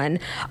had one.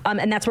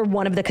 And that's where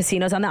one of the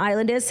casinos on the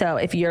island is. So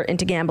if you're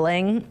into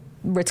gambling,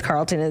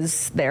 Ritz-Carlton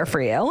is there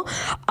for you.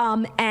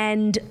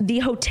 And the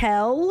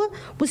hotel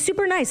was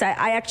super nice.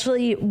 I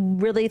actually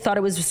really thought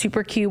it was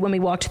super cute when we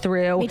walked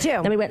through. Me too.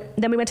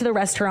 Then we went to the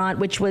restaurant,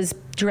 which was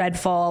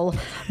dreadful,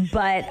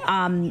 but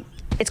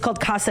it's called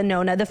Casa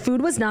Nona. The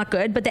food was not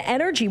good, but the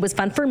energy was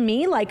fun for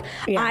me. Like,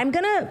 I'm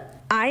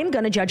I'm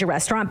going to judge a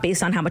restaurant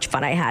based on how much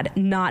fun I had,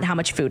 not how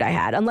much food I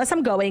had. Unless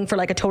I'm going for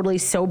like a totally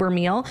sober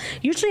meal.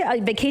 Usually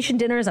vacation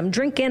dinners, I'm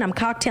drinking, I'm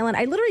cocktailing.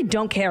 I literally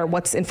don't care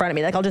what's in front of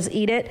me. Like I'll just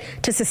eat it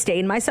to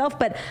sustain myself.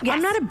 But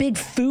I'm not a big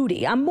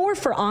foodie. I'm more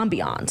for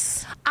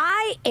ambiance.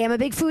 I am a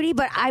big foodie,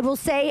 but I will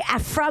say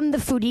from the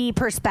foodie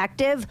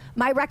perspective,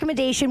 my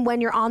recommendation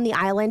when you're on the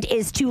island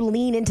is to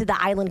lean into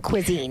the island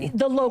cuisine.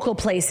 The local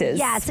places.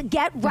 Yes,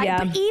 get right.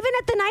 Yeah. But even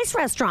at the nice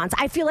restaurants,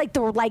 I feel like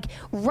the like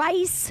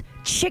rice,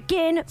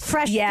 chicken,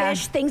 fresh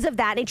fish, things of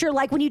that nature.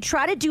 Like when you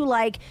try to do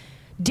like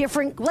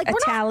different, like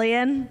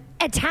Italian,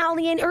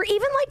 or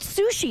even like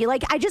sushi.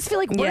 Like I just feel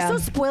like we're so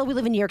spoiled. We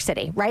live in New York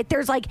City, right?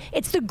 There's like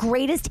it's the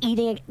greatest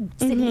eating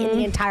city in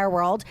the entire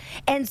world,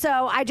 and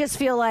so I just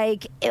feel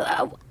like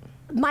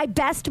my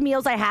best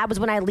meals I had was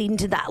when I lead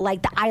into that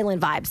like the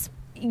island vibes.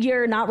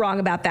 You're not wrong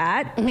about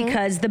that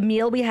because the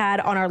meal we had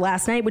on our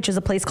last night, which is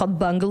a place called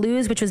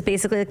Bungalows, which was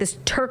basically like this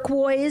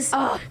turquoise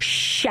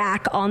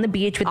shack on the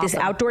beach with this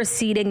outdoor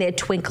seating. They had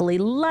twinkly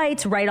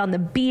lights right on the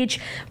beach.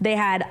 They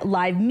had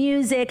live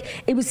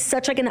music. It was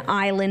such like an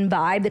island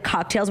vibe. The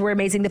cocktails were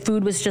amazing. The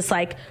food was just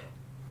like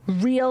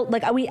real.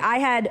 Like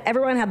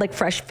everyone had like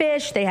fresh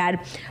fish. They had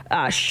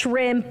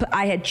shrimp.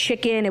 I had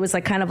chicken. It was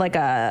like kind of like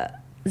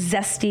a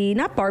zesty,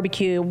 not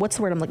barbecue, what's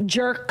the word I'm like,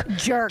 jerk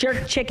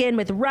chicken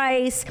with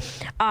rice,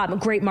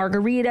 great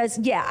margaritas.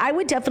 Yeah, I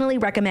would definitely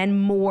recommend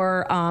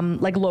more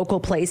like local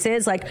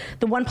places. Like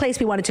the one place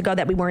we wanted to go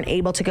that we weren't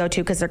able to go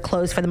to because they're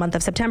closed for the month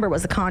of September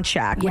was the Conch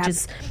Shack, which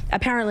is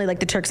apparently like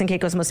the Turks and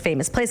Caicos most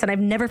famous place, and I've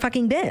never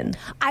fucking been.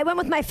 I went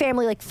with my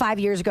family like 5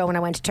 years ago when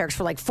I went to Turks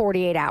for like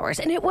 48 hours,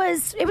 and it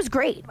was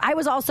great. I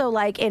was also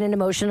like in an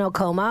emotional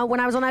coma when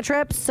I was on that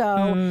trip,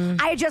 so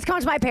I had just come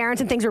to my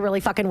parents and things were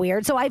really fucking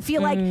weird, so I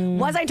feel like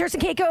was I in Turks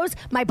and Caicos?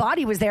 My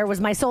body was there.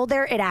 Was my soul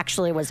there? It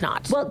actually was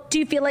not. Well, do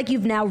you feel like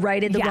you've now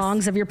righted the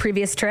wrongs of your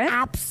previous trip?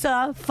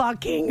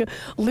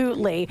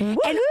 Abso-fucking-lutely.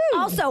 And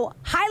also,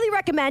 highly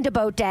recommend a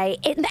boat day.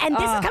 And this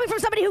is coming from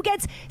somebody who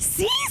gets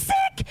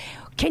seasick.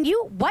 Can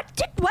you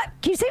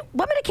say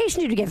what medication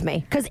did you give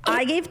me? Because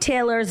I gave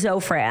Taylor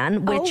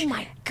Zofran, which oh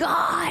my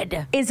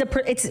God is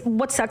it's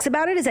what sucks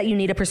about it is that you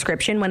need a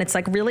prescription when it's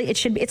like really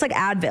it's like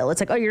Advil.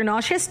 It's like, oh, you're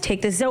nauseous,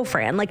 take this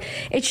Zofran. Like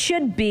it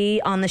should be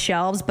on the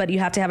shelves, but you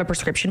have to have a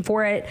prescription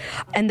for it,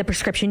 and the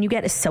prescription you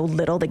get is so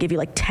little. They give you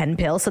like 10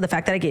 pills. So the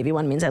fact that I gave you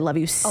one means I love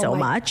you so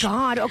much.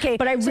 God, okay.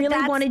 But I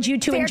really wanted you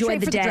to enjoy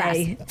the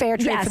day. Fair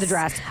trade for the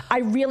dress. I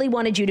really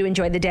wanted you to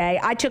enjoy the day.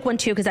 I took one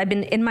too because I've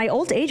been in my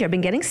old age. I've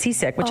been getting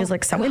seasick, which is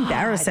like so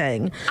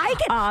embarrassing. I've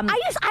been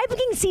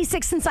getting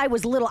seasick since I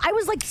was little. I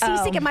was like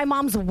seasick in my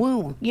mom's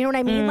womb. You know what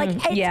I mean? Like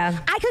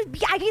I could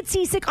get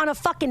seasick on a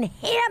fucking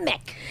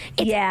hammock.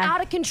 It's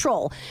out of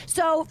control.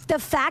 So the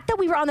fact that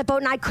we were on the boat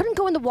and I couldn't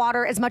go in the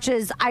water as much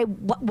as I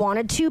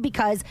wanted to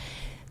because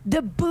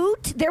the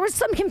boot, there was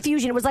some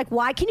confusion. It was like,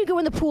 why can you go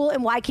in the pool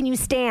and why can you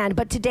stand?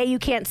 But today you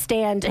can't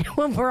stand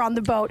when we're on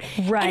the boat.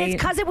 Right. And it's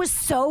because it was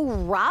so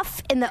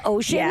rough in the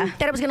ocean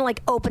that I was going to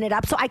like open it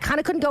up. So I kind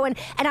of couldn't go in.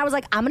 And I was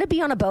like, I'm going to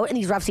be on a boat in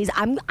these rough seas.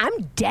 I'm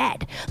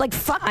dead. Like,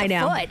 fuck the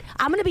foot.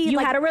 I'm going to be You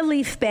had a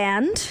relief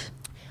band.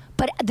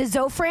 But the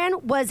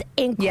Zofran was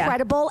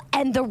incredible.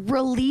 And the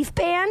relief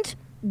band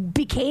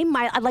became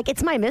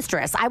it's my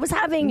mistress. I was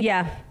having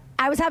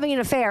an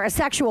affair, a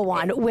sexual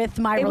one, with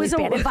my relief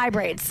band. It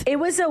vibrates. It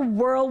was a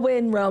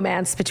whirlwind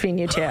romance between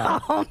you two.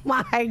 Oh,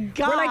 my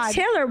God. We're like,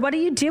 Taylor, what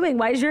are you doing?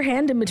 Why is your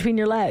hand in between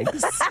your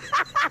legs?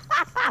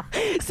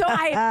 So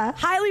I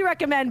highly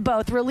recommend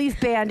both. Relief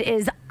band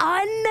is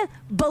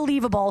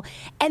unbelievable.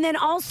 And then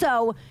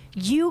also,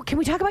 can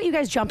we talk about you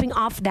guys jumping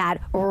off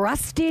that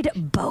rusted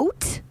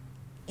boat?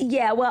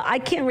 Yeah, well, I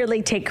can't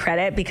really take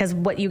credit because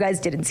what you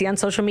guys didn't see on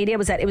social media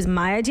was that it was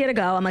my idea to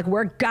go. I'm like,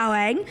 we're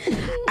going.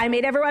 I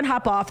made everyone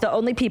hop off. The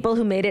only people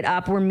who made it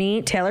up were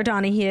me, Taylor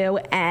Donahue,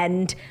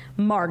 and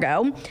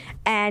Margot.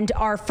 And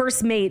our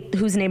first mate,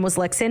 whose name was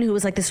Lixon, who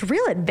was like this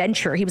real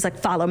adventure. He was like,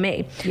 follow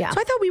me. Yeah. So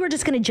I thought we were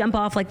just going to jump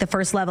off like the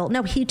first level.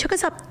 No, he took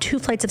us up 2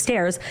 flights of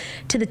stairs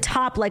to the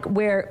top, like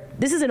where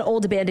this is an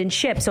old abandoned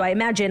ship. So I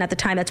imagine at the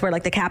time that's where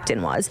like the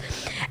captain was.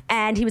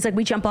 And he was like,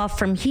 we jump off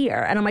from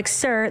here. And I'm like,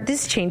 sir,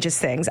 this changes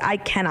things. I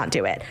cannot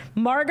do it.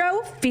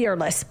 Margot,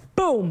 fearless.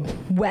 Boom,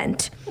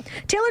 went.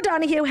 Taylor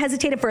Donahue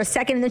hesitated for a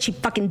second and then she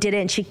fucking did it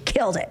and she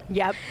killed it.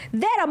 Yep.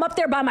 Then I'm up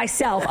there by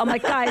myself. I'm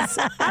like, guys,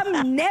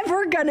 I'm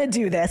never gonna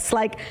do this.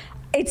 Like,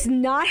 it's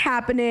not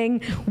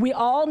happening. We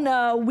all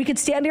know we could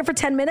stand here for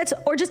 10 minutes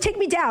or just take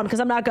me down because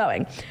I'm not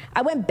going.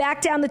 I went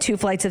back down the 2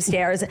 flights of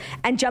stairs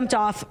and jumped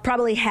off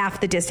probably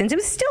half the distance. It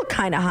was still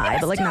kind of high,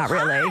 but like not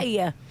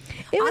really.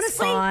 It was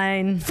honestly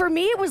fine. For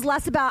me, it was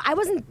less about, I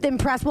wasn't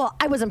impressed. Well,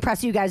 I was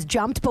impressed you guys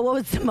jumped, but what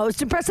was the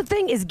most impressive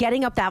thing is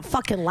getting up that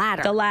fucking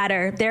ladder. The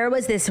ladder. There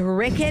was this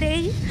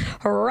rickety,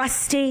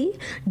 rusty,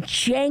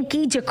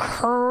 janky,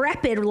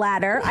 decrepit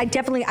ladder.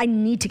 I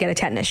need to get a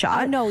tetanus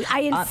shot. No,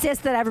 I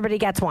insist that everybody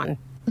gets one.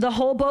 The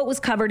whole boat was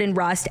covered in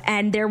rust,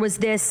 and there was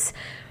this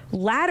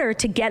ladder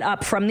to get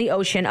up from the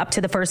ocean up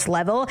to the first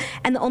level.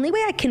 And the only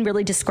way I can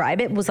really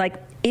describe it was like,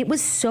 it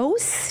was so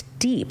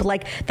steep.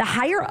 Like the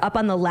higher up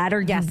on the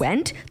ladder you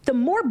went, the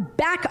more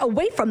back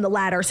away from the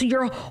ladder. So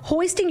you're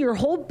hoisting your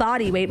whole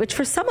body weight, which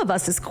for some of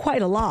us is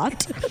quite a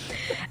lot.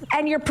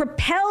 And you're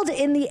propelled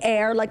in the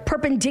air, like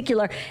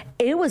perpendicular.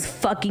 It was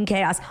fucking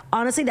chaos.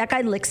 Honestly, that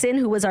guy Lixon,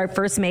 who was our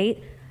first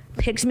mate,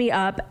 picked me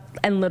up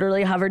and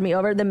literally hovered me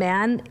over. The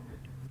man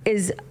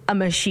is a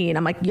machine.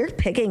 I'm like, you're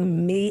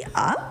picking me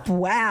up?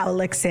 Wow,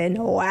 Lixon.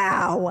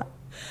 Wow.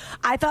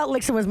 I thought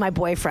Lixon was my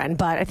boyfriend,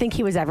 but I think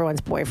he was everyone's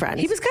boyfriend.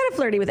 He was kind of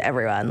flirty with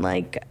everyone.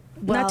 Like,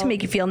 not to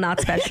make you feel not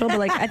special, but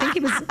like, I think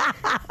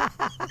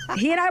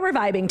he and I were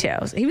vibing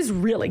too. He was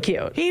really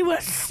cute. He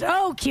was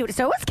so cute.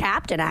 So was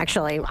Captain,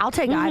 actually. I'll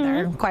take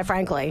either, quite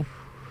frankly.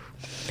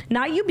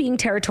 Not you being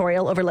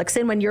territorial over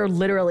Lixon when you're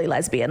literally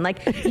lesbian.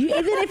 Like,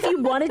 even if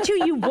you wanted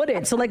to, you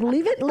wouldn't. So like,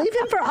 leave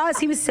him for us.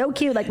 He was so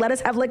cute. Like, let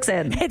us have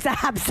Lixon. It's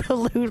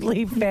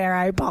absolutely fair.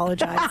 I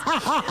apologize.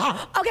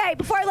 Okay,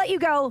 before I let you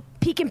go,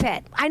 Peek and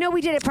Pit. I know we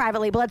did it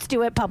privately, but let's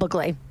do it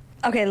publicly.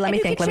 Okay, let me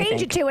think. You could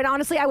change it to, and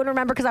honestly, I wouldn't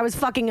remember because I was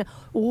fucking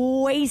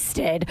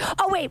wasted.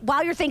 Oh, wait,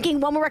 while you're thinking,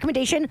 one more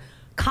recommendation.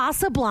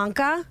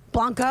 Casablanca.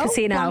 Blanca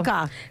Casino.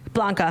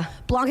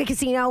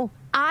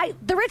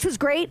 The Ritz was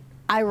great.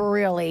 I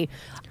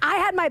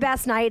had my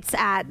best nights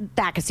at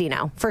that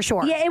casino, for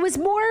sure. Yeah, it was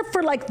more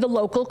for like the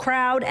local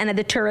crowd, and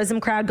the tourism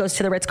crowd goes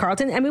to the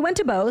Ritz-Carlton, and we went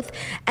to both,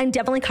 and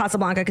definitely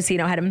Casablanca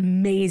Casino had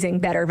amazing,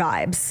 better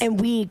vibes.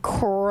 And we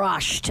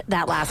crushed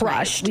that last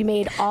night. We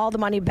made all the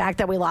money back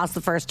that we lost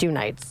the first 2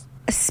 nights.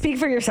 Speak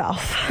for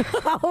yourself.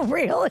 Oh,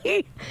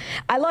 really?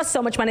 I lost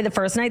so much money the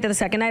first night that the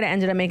second night I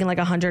ended up making like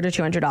 $100 or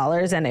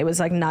 $200, and it was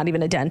like not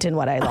even a dent in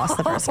what I lost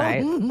the first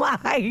night. Oh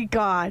my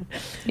God.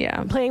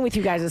 Yeah. Playing with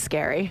you guys is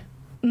scary.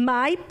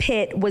 My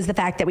pit was the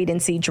fact that we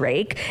didn't see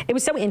Drake. It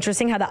was so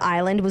interesting how the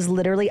island was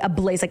literally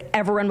ablaze. Like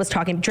everyone was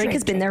talking. Drake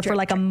has been there for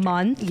like a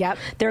month. Yep.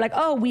 They're like,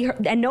 oh, we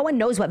heard, and no one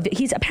knows what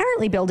he's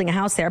apparently building a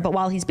house there. But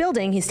while he's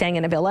building, he's staying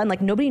in a villa, and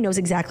like nobody knows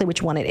exactly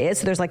which one it is.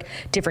 So there's like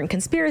different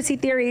conspiracy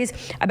theories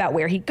about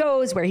where he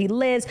goes, where he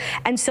lives,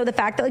 and so the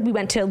fact that like we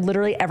went to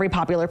literally every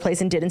popular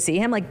place and didn't see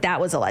him, like that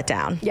was a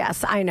letdown.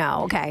 Yes, I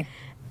know. Okay.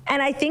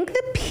 And I think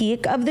the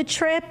peak of the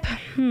trip,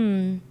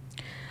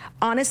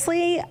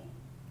 honestly.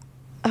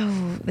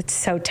 Oh, it's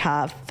so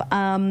tough.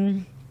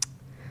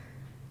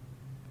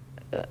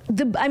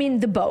 The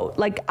boat.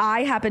 Like,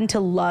 I happen to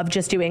love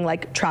just doing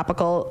like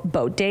tropical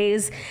boat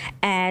days,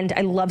 and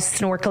I love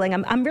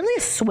snorkeling. I'm really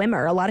a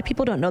swimmer. A lot of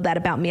people don't know that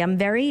about me. I'm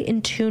very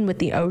in tune with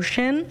the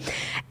ocean,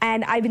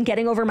 and I've been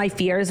getting over my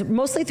fears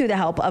mostly through the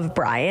help of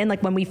Brian.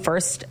 Like the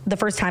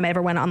first time I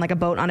ever went on like a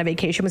boat on a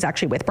vacation was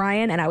actually with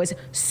Brian, and I was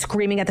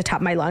screaming at the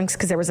top of my lungs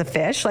because there was a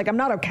fish. Like, I'm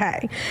not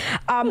okay.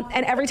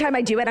 And every time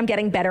I do it, I'm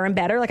getting better and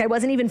better. Like, I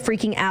wasn't even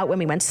freaking out when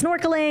we went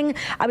snorkeling.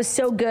 I was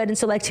so good. And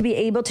so like to be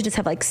able to just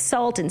have like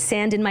salt and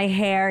sand in my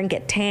hair and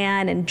get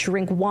tan and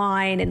drink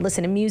wine and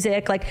listen to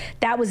music, like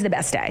that was the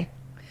best day.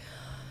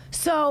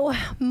 So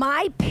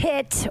my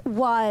pit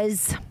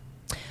was,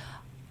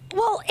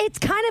 well, it's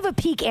kind of a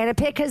peak and a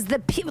pit because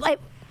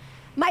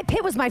my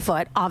pit was my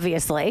foot,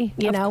 obviously,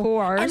 you know, of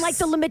course, and like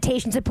the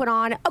limitations it put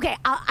on. Okay,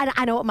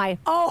 I know what my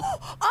I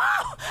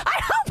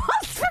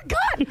almost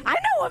forgot. I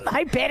know what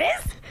my pit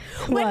is.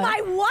 When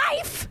my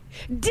wife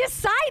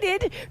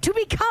decided to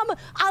become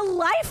a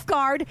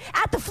lifeguard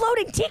at the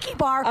floating tiki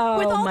bar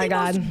with all the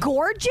most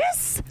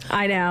gorgeous,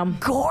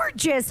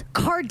 gorgeous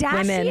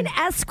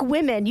Kardashian-esque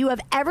women you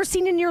have ever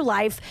seen in your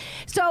life.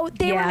 So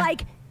they were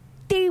like,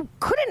 they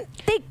could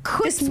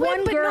this swim,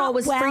 one but girl not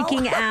was well.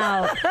 freaking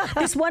out.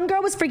 This one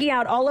girl was freaking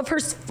out. All of her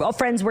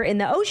friends were in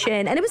the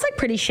ocean, and it was like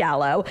pretty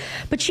shallow,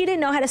 but she didn't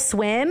know how to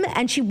swim,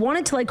 and she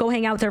wanted to like go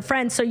hang out with her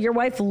friends. So your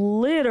wife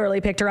literally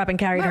picked her up and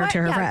carried her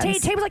to her friends.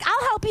 Tay was like,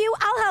 I'll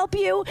help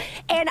you.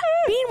 And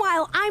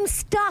meanwhile, I'm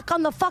stuck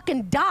on the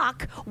fucking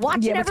dock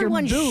watching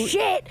everyone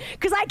shit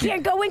because I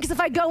can't go in, because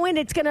if I go in,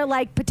 it's gonna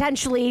like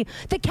potentially,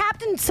 the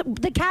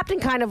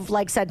captain kind of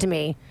like said to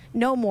me,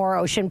 no more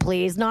ocean,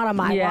 please, not on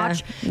my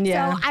watch.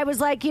 So I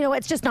was like, you know,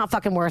 it's just not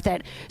fucking worth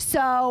it.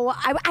 So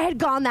I had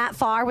gone that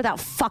far without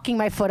fucking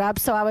my foot up.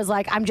 So I was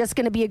like, I'm just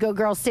going to be a good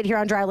girl, sit here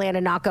on dry land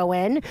and not go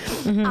in.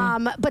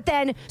 But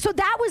then, so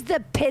that was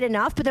the pit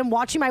enough. But then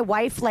watching my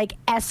wife like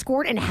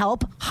escort and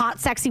help hot,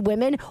 sexy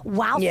women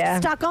while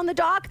stuck on the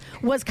dock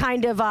was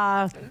kind of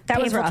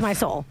that was rough to my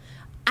soul.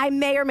 I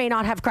may or may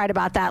not have cried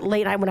about that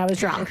late night when I was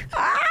drunk.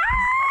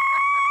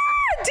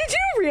 Did you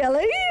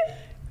really?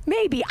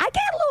 Maybe. I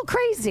get a little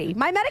crazy.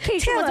 My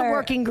medication wasn't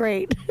working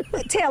great.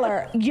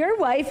 Taylor, your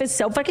wife is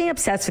so fucking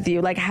obsessed with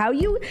you. Like how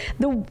you,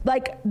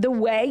 the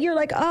way you're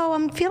like, oh,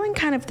 I'm feeling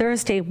kind of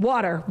thirsty.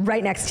 Water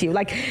right next to you.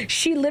 Like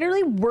she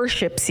literally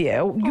worships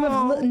you. You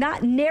have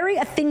not nary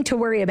a thing to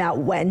worry about,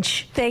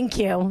 wench. Thank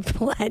you,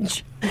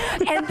 wench.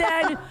 And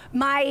then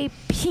my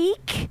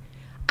peak,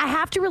 I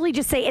have to really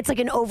just say it's like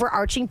an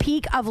overarching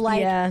peak of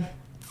like,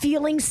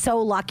 feeling so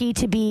lucky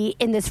to be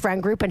in this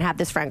friend group and have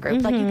this friend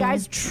group. Like you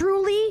guys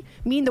truly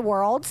mean the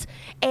world.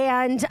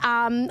 And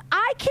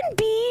I can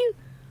be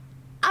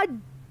a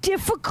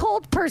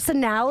difficult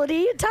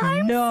personality at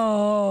times?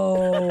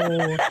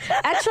 No.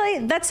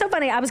 Actually, that's so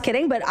funny. I was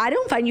kidding, but I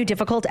don't find you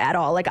difficult at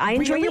all. Like, I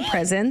enjoy your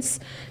presence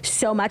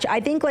so much. I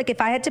think, like, if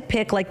I had to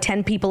pick, like,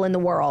 10 people in the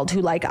world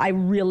who, like, I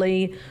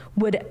really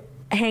would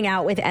hang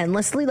out with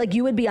endlessly, like,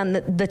 you would be on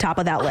the top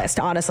of that list,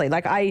 honestly.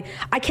 Like, I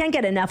can't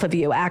get enough of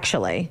you,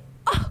 actually.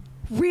 Oh,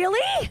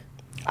 really?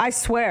 I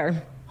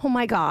swear. Oh,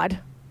 my God.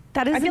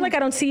 I feel like I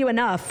don't see you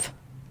enough.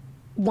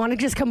 Want to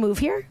just come move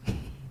here?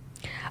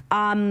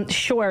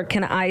 Sure.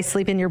 Can I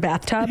sleep in your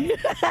bathtub?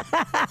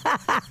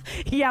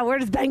 Yeah, where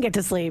does Ben get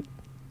to sleep?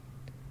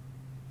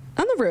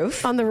 On the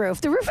roof. On the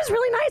roof. The roof is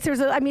really nice. There's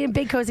a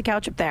big cozy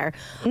couch up there.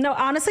 No,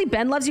 honestly,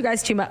 Ben loves you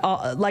guys too much.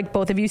 Like,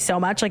 both of you so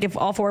much. Like, if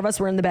all four of us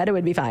were in the bed, it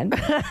would be fine.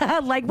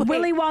 Like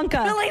Willy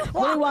Wonka. Willy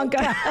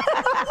Wonka.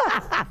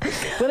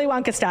 Willy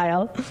Wonka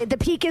style. The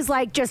peak is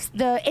like it's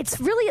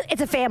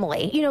a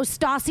family. You know,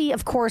 Stassi,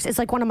 of course, is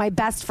like one of my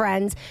best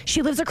friends.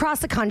 She lives across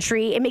the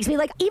country. It makes me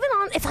like, even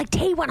on, if like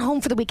Tay went home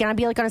for the weekend, I'd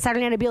be like on a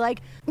Saturday night, I'd be like,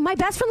 my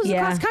best friend lives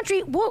across the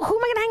country. Well, who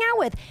am I going to hang out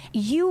with?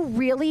 You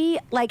really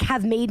like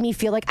have made me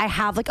feel like I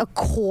have like a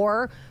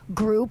core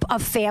group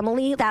of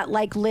family that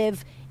like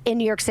live in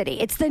New York City.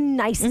 It's the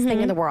nicest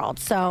thing in the world.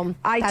 So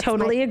I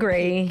totally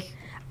agree.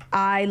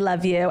 I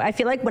love you. I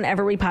feel like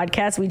whenever we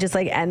podcast, we just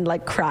like end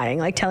like crying,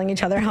 like telling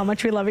each other how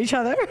much we love each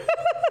other.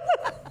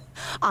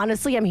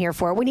 Honestly, I'm here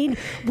for it. We need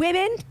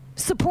women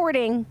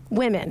supporting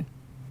women.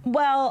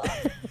 Well,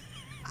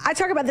 I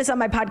talk about this on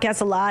my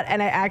podcast a lot,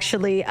 and I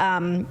actually,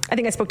 I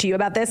think I spoke to you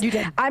about this. You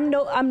did. I'm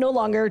no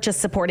longer just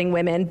supporting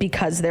women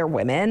because they're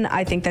women.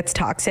 I think that's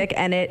toxic,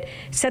 and it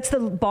sets the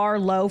bar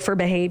low for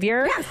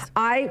behavior. Yes.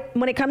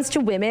 When it comes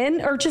to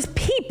women or just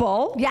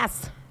people.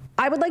 Yes.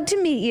 I would like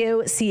to meet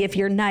you, see if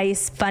you're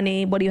nice,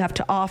 funny, what do you have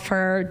to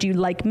offer? Do you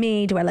like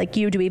me? Do I like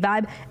you? Do we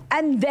vibe?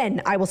 And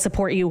then I will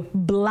support you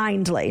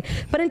blindly.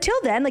 But until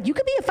then, like, you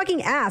could be a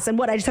fucking ass, and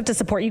what, I just have to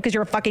support you because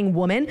you're a fucking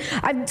woman?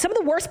 Some of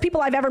the worst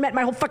people I've ever met in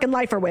my whole fucking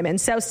life are women,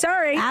 so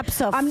sorry.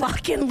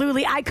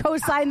 Absolutely. I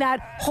co-sign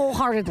that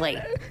wholeheartedly.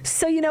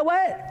 So you know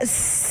what?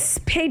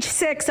 Page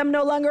 6, I'm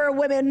no longer a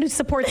woman who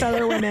supports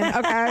other women,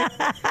 okay?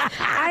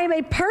 I am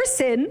a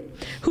person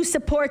who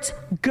supports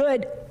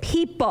good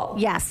people.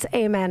 Yes,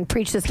 amen.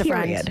 Preach this to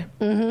friends.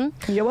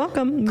 Mm-hmm. You're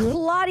welcome.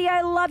 Claudia,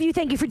 I love you.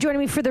 Thank you for joining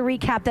me for the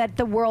recap that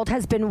the world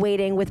has been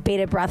waiting with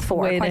bated breath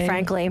for, quite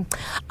frankly.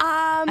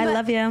 I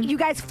love you. You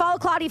guys follow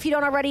Claudia if you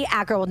don't already,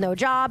 at Girl With No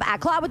Job, at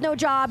Claude With No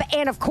Job,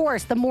 and of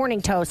course, The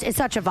Morning Toast is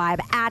such a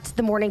vibe, at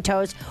The Morning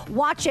Toast.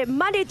 Watch it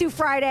Monday through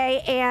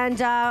Friday, and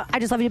I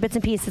just love you to bits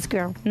and pieces,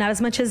 girl. Not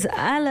as much as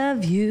I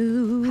love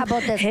you. How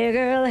about this? Hey,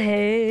 girl,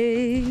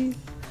 hey.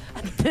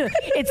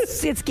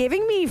 It's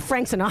giving me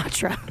Frank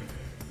Sinatra.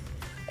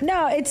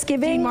 No, it's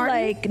giving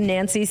like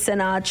Nancy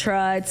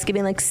Sinatra. It's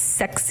giving like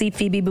sexy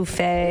Phoebe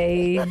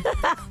Buffet.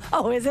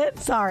 Oh, is it?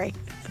 Sorry.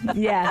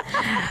 Yeah.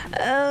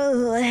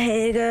 Oh,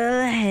 hey,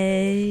 girl,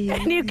 hey.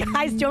 And you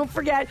guys, don't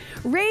forget,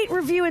 rate,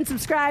 review, and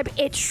subscribe.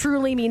 It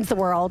truly means the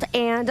world.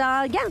 And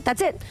yeah,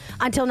 that's it.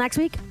 Until next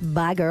week,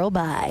 bye, girl,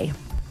 bye.